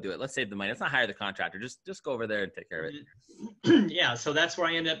 you just go do it. Let's save the money. Let's not hire the contractor. Just go over there and take care of it. Yeah. So that's where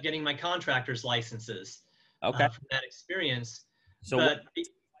I ended up getting my contractor's licenses. Okay. From that experience. So what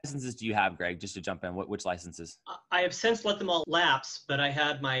licenses do you have, Greg, just to jump in? Which licenses? I have since let them all lapse, but I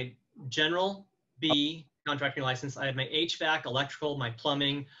had my general B contracting license. I had my HVAC, electrical, my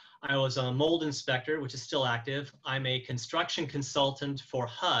plumbing. I was a mold inspector, which is still active. I'm a construction consultant for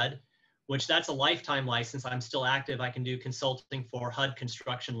HUD, which that's a lifetime license. I'm still active. I can do consulting for HUD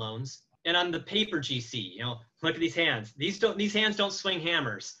construction loans. And I'm the paper GC. You know, look at these hands. These hands don't swing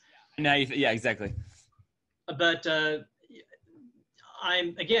hammers. No, yeah, exactly. But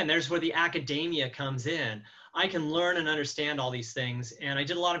again, there's where the academia comes in. I can learn and understand all these things. And I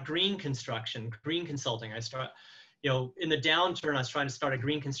did a lot of green construction, green consulting. In the downturn, I was trying to start a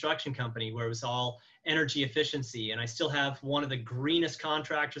green construction company where it was all energy efficiency. And I still have one of the greenest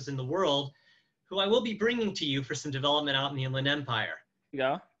contractors in the world who I will be bringing to you for some development out in the Inland Empire.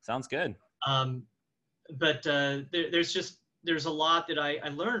 Yeah, sounds good. There's a lot that I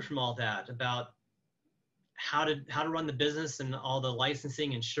learned from all that about how to run the business and all the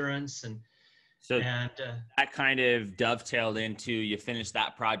licensing, insurance, that kind of dovetailed into, you finished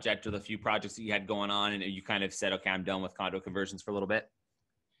that project or the few projects that you had going on, and you kind of said, okay, I'm done with condo conversions for a little bit.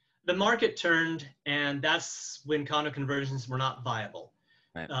 The market turned, and that's when condo conversions were not viable.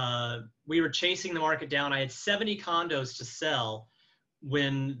 Right. We were chasing the market down. I had 70 condos to sell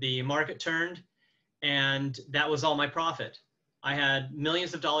when the market turned, and that was all my profit. I had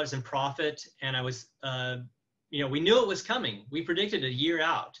millions of dollars in profit, and I was, we knew it was coming. We predicted a year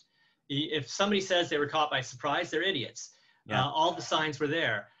out. If somebody says they were caught by surprise, they're idiots. Yeah. All the signs were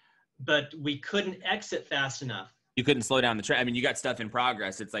there, but we couldn't exit fast enough. You couldn't slow down the trend. I mean, you got stuff in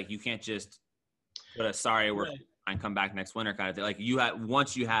progress. It's like, you can't just put a sorry, we're fine, come back next winter kind of thing. Like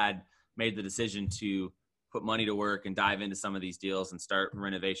once you had made the decision to put money to work and dive into some of these deals and start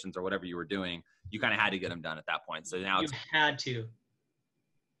renovations or whatever you were doing, you kind of had to get them done at that point. So now you had to.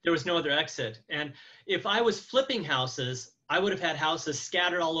 There was no other exit. And if I was flipping houses, I would have had houses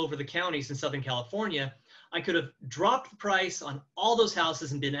scattered all over the counties in Southern California. I could have dropped the price on all those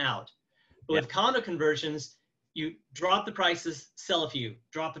houses and been out. But with condo conversions, you drop the prices, sell a few,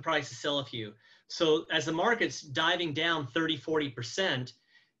 drop the prices, sell a few. So as the market's diving down 30, 40%,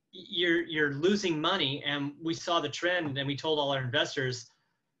 you're losing money. And we saw the trend, and we told all our investors,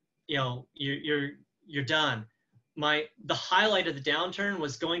 you're done. The highlight of the downturn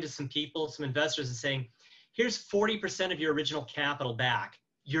was going to some investors, and saying, here's 40% of your original capital back.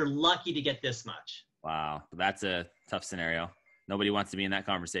 You're lucky to get this much. Wow. That's a tough scenario. Nobody wants to be in that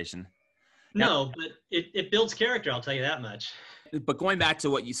conversation. No, but it builds character. I'll tell you that much. But going back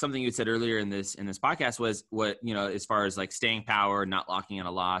to something you said earlier in this podcast was as far as like staying power, not locking in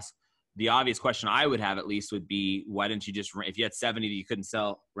a loss, the obvious question I would have at least would be, why didn't you just, if you had 70 that you couldn't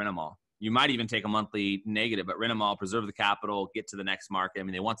sell, rent them all? You might even take a monthly negative, but rent them all, preserve the capital, get to the next market. I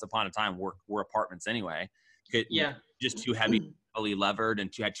mean, they once upon a time were apartments anyway. Just too heavily levered,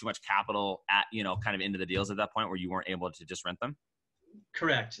 and had too much capital at, kind of into the deals at that point where you weren't able to just rent them?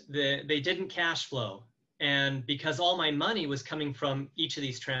 Correct. They didn't cash flow. And because all my money was coming from each of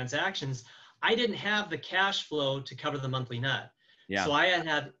these transactions, I didn't have the cash flow to cover the monthly nut. Yeah. So I had to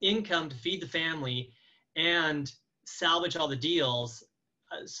have income to feed the family and salvage all the deals.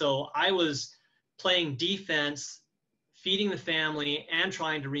 So I was playing defense, feeding the family, and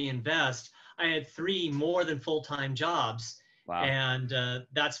trying to reinvest. I had 3 more than full-time jobs. Wow. And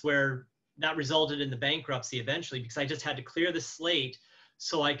that's where that resulted in the bankruptcy eventually, because I just had to clear the slate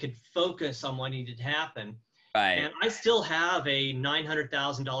so I could focus on what needed to happen. Right. And I still have a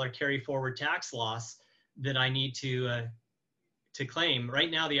 $900,000 carry forward tax loss that I need to claim. Right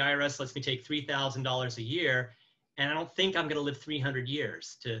now, the IRS lets me take $3,000 a year, and I don't think I'm going to live 300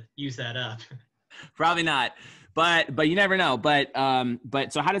 years to use that up. Probably not, but you never know. But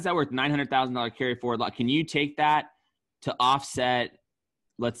so how does that work? $900,000 carry forward. Can you take that to offset,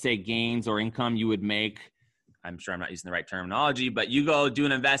 let's say, gains or income you would make? I'm sure I'm not using the right terminology, but you go do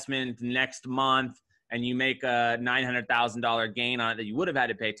an investment next month and you make a $900,000 gain on it that you would have had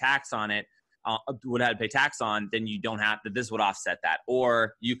to pay tax on it, then you don't have to, this would offset that.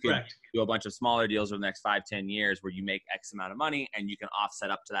 Or you could Correct. Do a bunch of smaller deals over the next 5-10 years where you make X amount of money and you can offset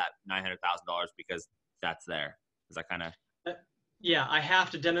up to that $900,000 because that's there. Is that kind of? Yeah, I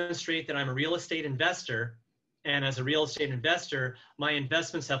have to demonstrate that I'm a real estate investor. And as a real estate investor, my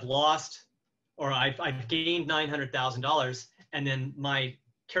investments have lost, or I've gained $900,000, and then my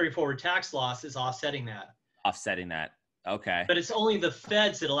carry forward tax loss is offsetting that. Offsetting that. Okay. But it's only the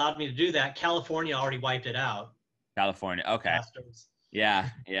feds that allowed me to do that. California already wiped it out. California. Okay. Bastards. Yeah.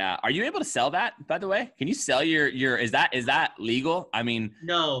 Yeah. Are you able to sell that, by the way? Can you sell your, is that legal? I mean.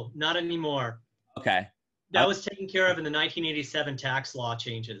 No, not anymore. Okay. That was taken care of in the 1987 tax law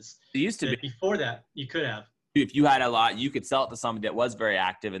changes. It used to be. Before that, you could have. If you had a lot, you could sell it to somebody that was very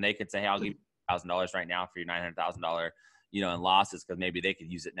active, and they could say, hey, I'll give you $1,000 right now for your $900,000, in losses, because maybe they could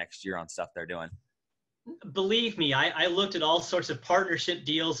use it next year on stuff they're doing. Believe me, I looked at all sorts of partnership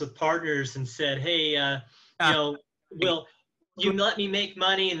deals with partners and said, hey, you let me make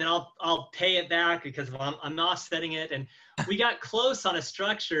money and then I'll pay it back because I'm offsetting it. And we got close on a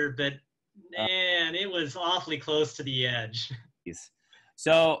structure, but man, it was awfully close to the edge.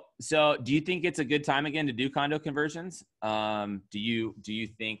 So do you think it's a good time again to do condo conversions? Do you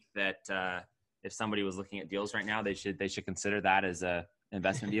think that if somebody was looking at deals right now, they should consider that as a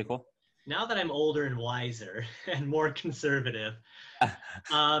investment vehicle? Now that I'm older and wiser and more conservative,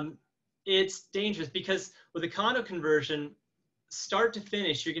 it's dangerous because with a condo conversion, start to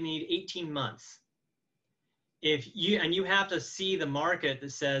finish, you're going to need 18 months. You have to see the market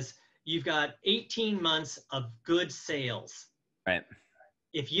that says you've got 18 months of good sales. Right.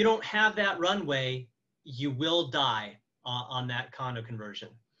 If you don't have that runway, you will die on that condo conversion.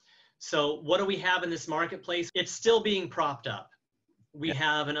 So what do we have in this marketplace? It's still being propped up. We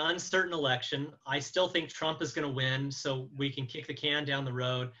have an uncertain election. I still think Trump is going to win, so we can kick the can down the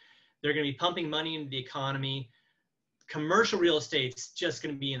road. They're going to be pumping money into the economy. Commercial real estate's just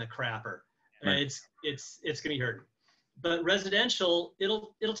going to be in the crapper. Right. It's going to be hurt. But residential,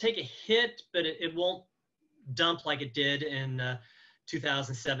 it'll take a hit, but it won't dump like it did in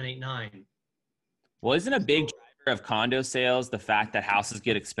 2007, 8, 9. Well, isn't a big driver of condo sales the fact that houses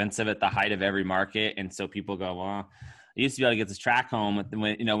get expensive at the height of every market, and so people go, well, I used to be able to get this tract home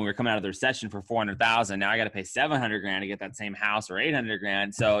when we were coming out of the recession for $400,000. Now I got to pay $700,000 to get that same house, or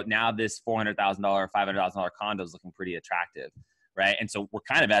 $800,000. So now this $400,000, $500,000 condo is looking pretty attractive, right? And so we're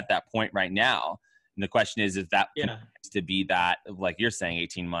kind of at that point right now. And the question is that to be that, like you're saying,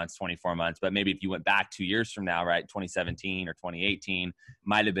 18 months, 24 months, but maybe if you went back 2 years from now, right, 2017 or 2018,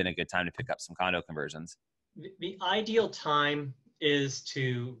 might have been a good time to pick up some condo conversions. The ideal time is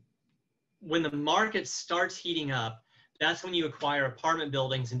when the market starts heating up, that's when you acquire apartment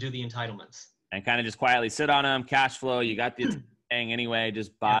buildings and do the entitlements. And kind of just quietly sit on them, cash flow. You got the thing anyway,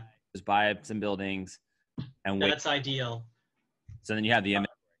 just buy some buildings and wait. That's ideal. So then you have the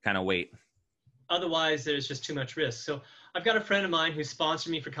kind of wait. Otherwise, there's just too much risk. So I've got a friend of mine who sponsored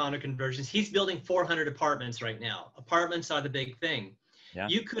me for condo conversions. He's building 400 apartments right now. Apartments are the big thing. Yeah.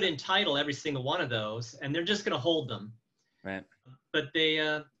 You could entitle every single one of those, and they're just going to hold them. Right. But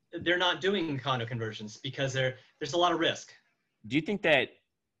they're not doing condo conversions because there's a lot of risk. Do you think that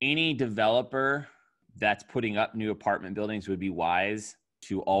any developer that's putting up new apartment buildings would be wise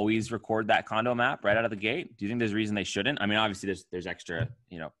to always record that condo map right out of the gate? Do you think there's a reason they shouldn't? I mean, obviously there's extra,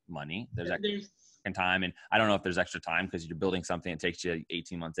 money, there's extra time, and I don't know if there's extra time because you're building something that takes you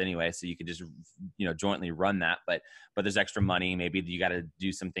 18 months anyway, so you could just jointly run that, but there's extra money. Maybe you got to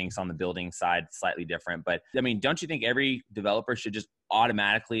do some things on the building side slightly different. But I mean, don't you think every developer should just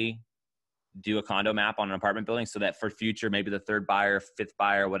automatically do a condo map on an apartment building so that for future, maybe the third buyer, fifth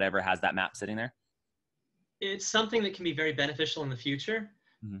buyer, whatever, has that map sitting there? It's something that can be very beneficial in the future,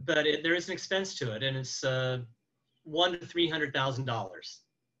 but there is an expense to it, and it's $100,000 to $300,000.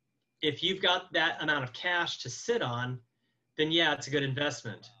 If you've got that amount of cash to sit on, then yeah, it's a good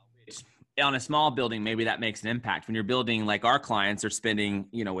investment. On a small building, maybe that makes an impact. When you're building, like our clients are spending,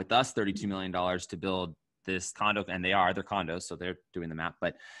 with us $32 million to build this condo, and they're condos, so they're doing the map.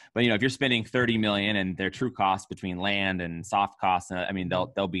 But if you're spending 30 million and their true cost between land and soft costs, I mean,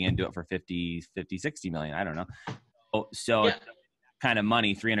 they'll be into it for 50, 60 million. I don't know. So yeah. Kind of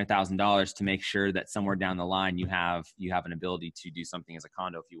money, $300,000 to make sure that somewhere down the line you have an ability to do something as a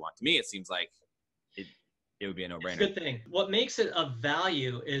condo if you want. To me, it seems like it would be a no-brainer. It's a good thing. What makes it of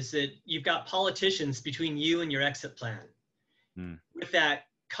value is that you've got politicians between you and your exit plan. With that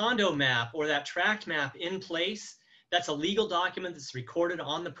condo map or that tract map in place, that's a legal document that's recorded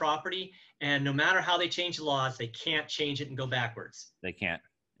on the property, and no matter how they change the laws, they can't change it and go backwards. They can't.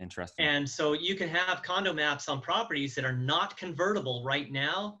 Interesting. And so you can have condo maps on properties that are not convertible right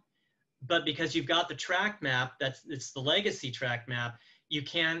now, but because you've got the tract map, it's the legacy tract map,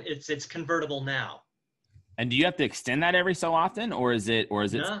 it's convertible now. And do you have to extend that every so often, or is it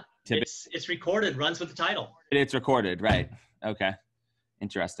no, it's recorded, runs with the title. It's recorded, right? Okay.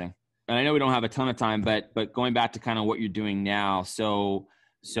 Interesting. And I know we don't have a ton of time, but going back to kind of what you're doing now. So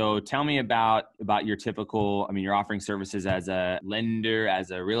tell me about your typical, I mean, you're offering services as a lender, as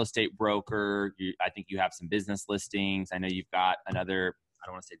a real estate broker. I think you have some business listings. I know you've got another, I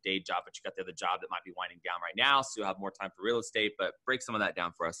don't want to say day job, but you got the other job that might be winding down right now. So you'll have more time for real estate, but break some of that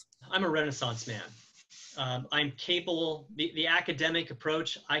down for us. I'm a Renaissance man. I'm capable, the academic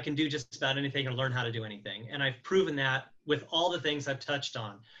approach, I can do just about anything or learn how to do anything. And I've proven that with all the things I've touched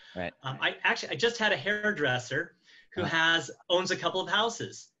on. Right. I just had a hairdresser who owns a couple of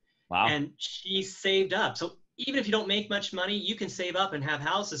houses. Wow. And she saved up. So even if you don't make much money, you can save up and have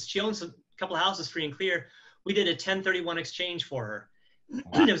houses. She owns a couple of houses free and clear. We did a 1031 exchange for her.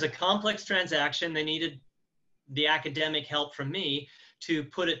 Wow. It was a complex transaction. They needed the academic help from me to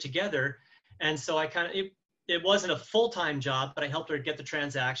put it together. And so I it wasn't a full-time job, but I helped her get the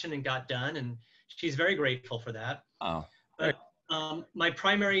transaction and got done. And she's very grateful for that. Oh, but my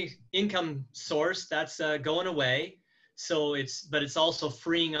primary income source, that's going away. So but it's also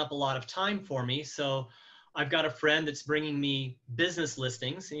freeing up a lot of time for me. So I've got a friend that's bringing me business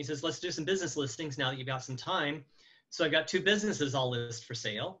listings, and he says, let's do some business listings now that you've got some time. So I've got 2 businesses I'll list for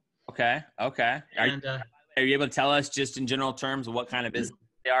sale. Okay. And are you able to tell us just in general terms what kind of business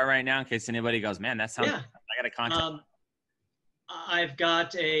they are right now, in case anybody goes, man, that sounds, I got to contact. I've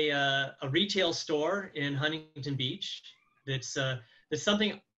got a retail store in Huntington Beach that's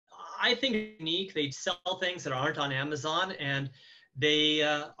something I think unique. They sell things that aren't on Amazon, and they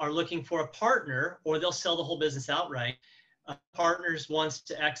are looking for a partner, or they'll sell the whole business outright. Partners wants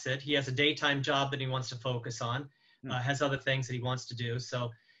to exit. He has a daytime job that he wants to focus on, has other things that he wants to do. So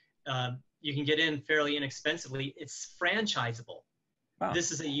you can get in fairly inexpensively. It's franchisable. Wow.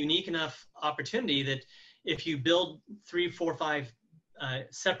 This is a unique enough opportunity that if you build 3, 4, 5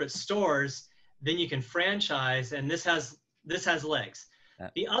 separate stores, then you can franchise, and this has legs. Yeah.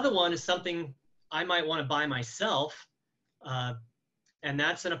 The other one is something I might want to buy myself, and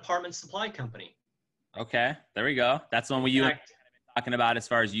that's an apartment supply company. Okay, there we go. That's the one where you were talking about as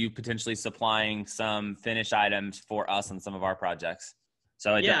far as you potentially supplying some finished items for us on some of our projects.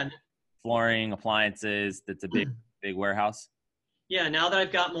 So flooring, appliances, that's a big warehouse. Yeah, now that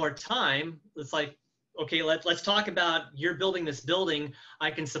I've got more time, it's like, okay, let's talk about, you're building this building.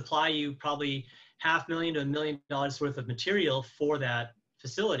 I can supply you probably $500,000 to $1 million worth of material for that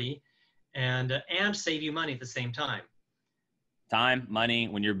facility, and save you money at the same time. Time, money,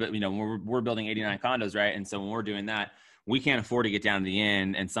 when we're building 89 condos, right? And so when we're doing that, we can't afford to get down to the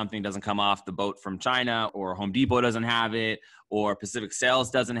end and something doesn't come off the boat from China, or Home Depot doesn't have it, or Pacific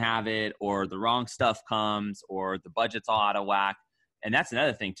Sales doesn't have it, or the wrong stuff comes, or the budget's all out of whack. And that's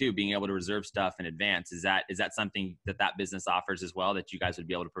another thing too, being able to reserve stuff in advance. Is that something that business offers as well, that you guys would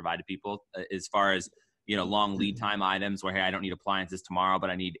be able to provide to people, as far as, long lead time items where, hey, I don't need appliances tomorrow, but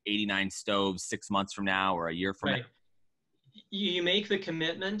I need 89 stoves 6 months from now or a year from now? You make the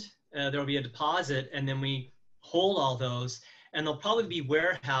commitment, there'll be a deposit, and then we hold all those, and they'll probably be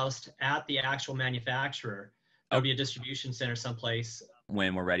warehoused at the actual manufacturer. There'll be a distribution center someplace.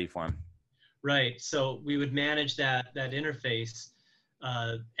 When we're ready for them. Right, so we would manage that interface.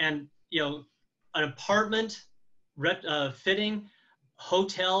 And, an apartment fitting,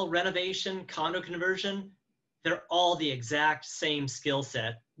 hotel renovation, condo conversion, they're all the exact same skill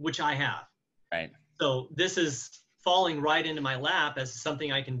set, which I have. Right. So this is falling right into my lap as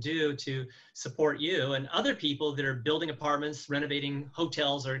something I can do to support you and other people that are building apartments, renovating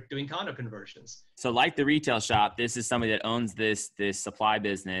hotels, or doing condo conversions. So like the retail shop, this is somebody that owns this supply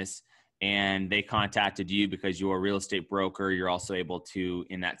business, and they contacted you because you're a real estate broker. You're also able to,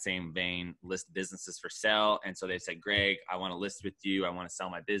 in that same vein, list businesses for sale. And so they said, Greg, I want to list with you. I want to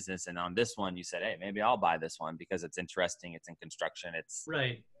sell my business. And on this one, you said, hey, maybe I'll buy this one because it's interesting. It's in construction. It's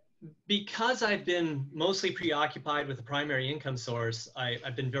right. Because I've been mostly preoccupied with the primary income source,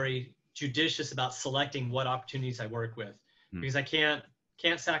 I've been very judicious about selecting what opportunities I work with, because I can't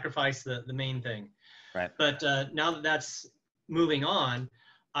sacrifice the main thing. Right. But now that that's moving on,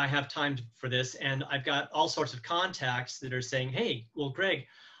 I have time for this, and I've got all sorts of contacts that are saying, hey, well, Greg,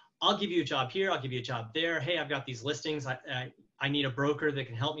 I'll give you a job here. I'll give you a job there. Hey, I've got these listings. I need a broker that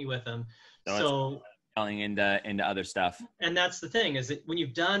can help me with them. So selling into other stuff. And that's the thing, is that when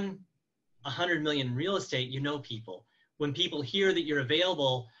you've done 100 million in real estate, you know people. When people hear that you're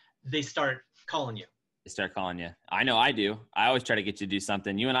available, they start calling you. I know I do. I always try to get you to do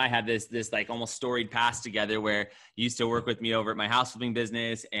something. You and I had this like almost storied past together, where you used to work with me over at my house flipping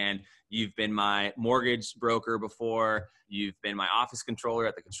business, and you've been my mortgage broker before. You've been my office controller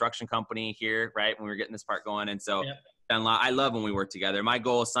at the construction company here, right, when we were getting this part going. And so I love when we work together. My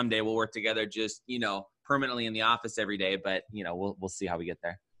goal is someday we'll work together, just, permanently in the office every day, but we'll see how we get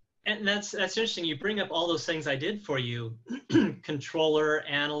there. And that's interesting. You bring up all those things I did for you, controller,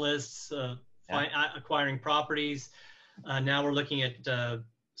 analysts, acquiring properties. Now we're looking at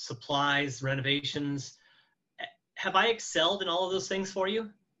supplies, renovations. Have I excelled in all of those things for you?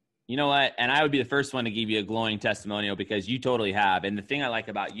 You know what? And I would be the first one to give you a glowing testimonial, because you totally have. And the thing I like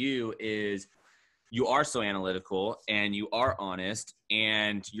about you is you are so analytical, and you are honest,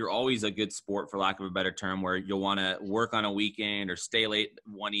 and you're always a good sport, for lack of a better term, where you'll want to work on a weekend or stay late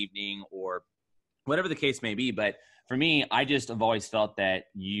one evening or whatever the case may be. But for me, I just have always felt that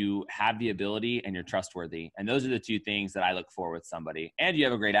you have the ability and you're trustworthy. And those are the two things that I look for with somebody. And you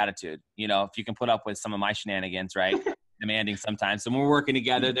have a great attitude. If you can put up with some of my shenanigans, right? Demanding sometimes. So when we're working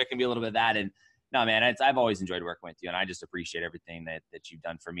together, there can be a little bit of that. No, man, I've always enjoyed working with you, and I just appreciate everything that you've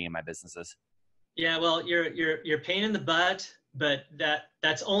done for me and my businesses. Yeah, well, you're a pain in the butt, but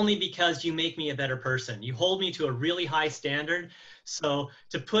that's only because you make me a better person. You hold me to a really high standard. So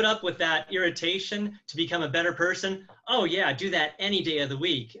to put up with that irritation to become a better person, oh yeah, do that any day of the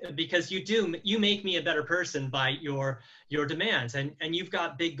week, because you make me a better person by your demands, and you've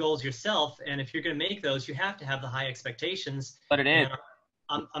got big goals yourself, and if you're going to make those, you have to have the high expectations. But it is.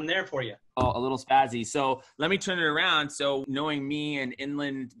 And I'm there for you. Oh, a little spazzy. So let me turn it around. So knowing me and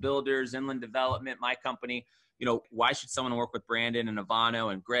Inland Builders, Inland Development, my company, why should someone work with Brandon and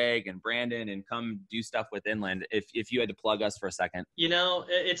Ivano and Greg and Brandon and come do stuff with Inland if you had to plug us for a second?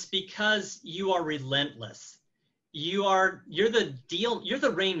 It's because you are relentless. You're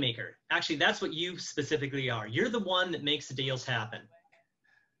the rainmaker. Actually, that's what you specifically are. You're the one that makes the deals happen.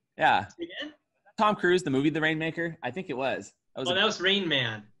 Yeah. Again? Tom Cruise, the movie The Rainmaker? I think it was. That was Rain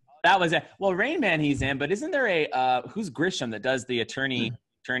Man. That was it. Well, Rain Man he's in, but isn't there who's Grisham that does the attorney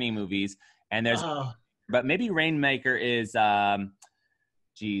movies? And there's, but maybe Rainmaker is, I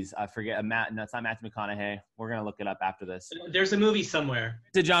forget. No, it's not Matthew McConaughey. We're going to look it up after this. There's a movie somewhere.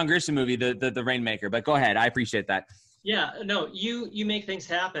 It's a John Grisham movie, the Rainmaker, but go ahead. I appreciate that. Yeah, no, you make things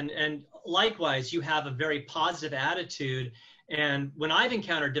happen. And likewise, you have a very positive attitude. And when I've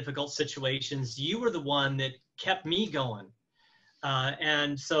encountered difficult situations, you were the one that kept me going.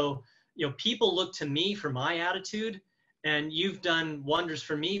 And so, people look to me for my attitude, and you've done wonders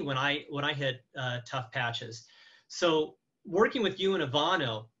for me when I hit tough patches. So working with you and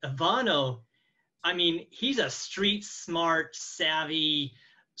Ivano, I mean, he's a street smart, savvy,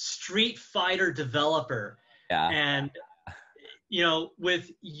 street fighter developer. Yeah. And,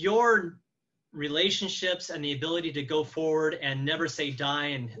 with your relationships and the ability to go forward and never say die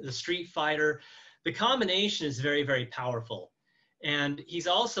and the street fighter, the combination is very, very powerful. And he's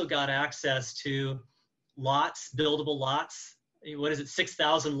also got access to lots, buildable lots. What is it,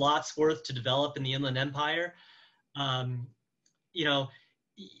 6,000 lots worth to develop in the Inland Empire?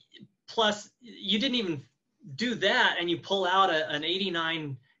 Plus you didn't even do that, and you pull out an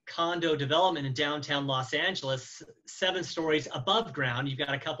 89 condo development in downtown Los Angeles, 7 stories above ground. You've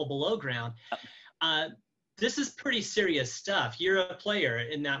got a couple below ground. This is pretty serious stuff. You're a player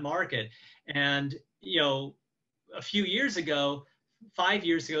in that market. And, a few years ago, 5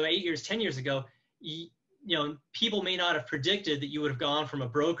 years ago, 8 years, 10 years ago, people may not have predicted that you would have gone from a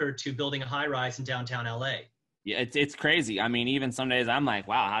broker to building a high rise in downtown LA. Yeah, it's crazy. I mean, even some days I'm like,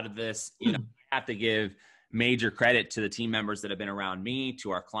 wow, how did this, I have to give major credit to the team members that have been around me,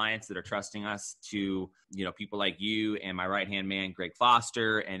 to our clients that are trusting us, to, people like you and my right-hand man, Greg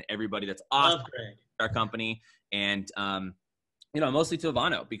Foster, and everybody that's awesome at our company. And, mostly to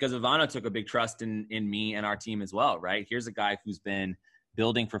Ivano, because Ivano took a big trust in me and our team as well, right? Here's a guy who's been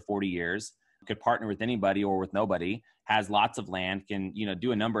building for 40 years, could partner with anybody or with nobody, has lots of land, can,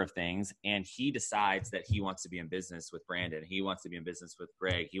 do a number of things. And he decides that he wants to be in business with Brandon. He wants to be in business with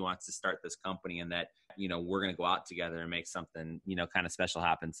Greg. He wants to start this company, and that, we're going to go out together and make something, kind of special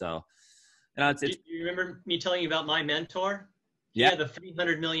happen. So, it's you remember me telling you about my mentor? Yeah. He had the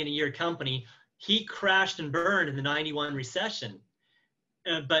 $300 million a year company. He crashed and burned in the 91 recession,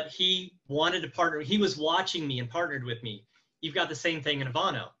 but he wanted to partner. He was watching me and partnered with me. You've got the same thing in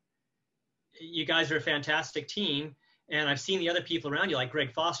Ivano. You guys are a fantastic team, and I've seen the other people around you, like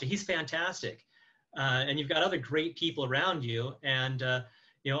Greg Foster. He's fantastic, and you've got other great people around you. And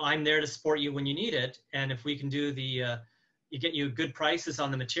I'm there to support you when you need it. And if we can do get you good prices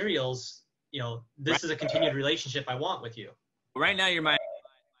on the materials, this is a continued relationship I want with you. Right now, you're my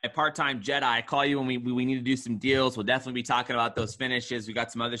part-time Jedi. I call you when we need to do some deals. We'll definitely be talking about those finishes. We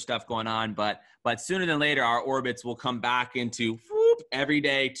got some other stuff going on, but sooner than later, our orbits will come back into every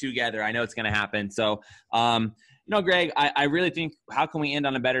day together. I know it's going to happen. So, Greg, I really think, how can we end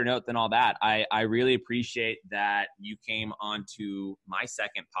on a better note than all that? I really appreciate that you came on to my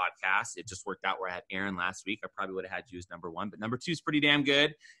second podcast. It just worked out where I had Aaron last week. I probably would have had you as number 1, but number 2 is pretty damn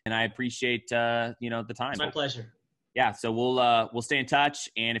good. And I appreciate, the time. It's my pleasure. Yeah. So we'll stay in touch.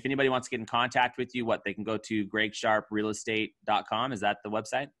 And if anybody wants to get in contact with you, they can go to gregsharprealestate.com. Is that the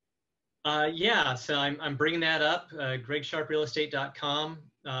website? Yeah. So I'm bringing that up, gregsharprealestate.com.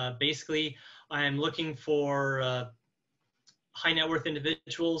 Basically, I'm looking for high net worth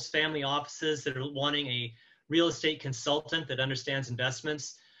individuals, family offices that are wanting a real estate consultant that understands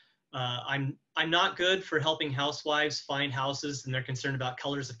investments. I'm not good for helping housewives find houses, and they're concerned about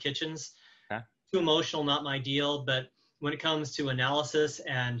colors of kitchens. Okay. Too emotional, not my deal. But when it comes to analysis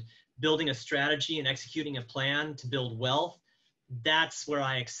and building a strategy and executing a plan to build wealth, that's where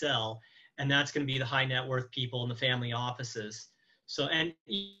I excel. And that's going to be the high net worth people in the family offices. So, and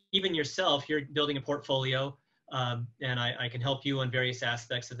even yourself, you're building a portfolio, and I can help you on various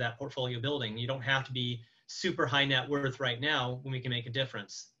aspects of that portfolio building. You don't have to be super high net worth right now when we can make a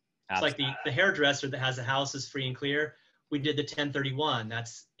difference. Absolutely. It's like the hairdresser that has a house is free and clear. We did the 1031.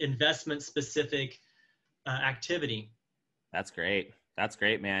 That's investment specific activity. That's great. That's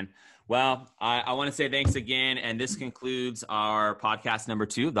great, man. Well, I want to say thanks again. And this concludes our podcast number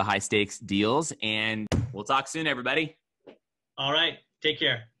 2 of the high stakes deals. And we'll talk soon, everybody. All right. Take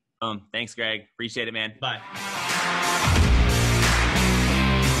care. Thanks, Greg. Appreciate it, man. Bye.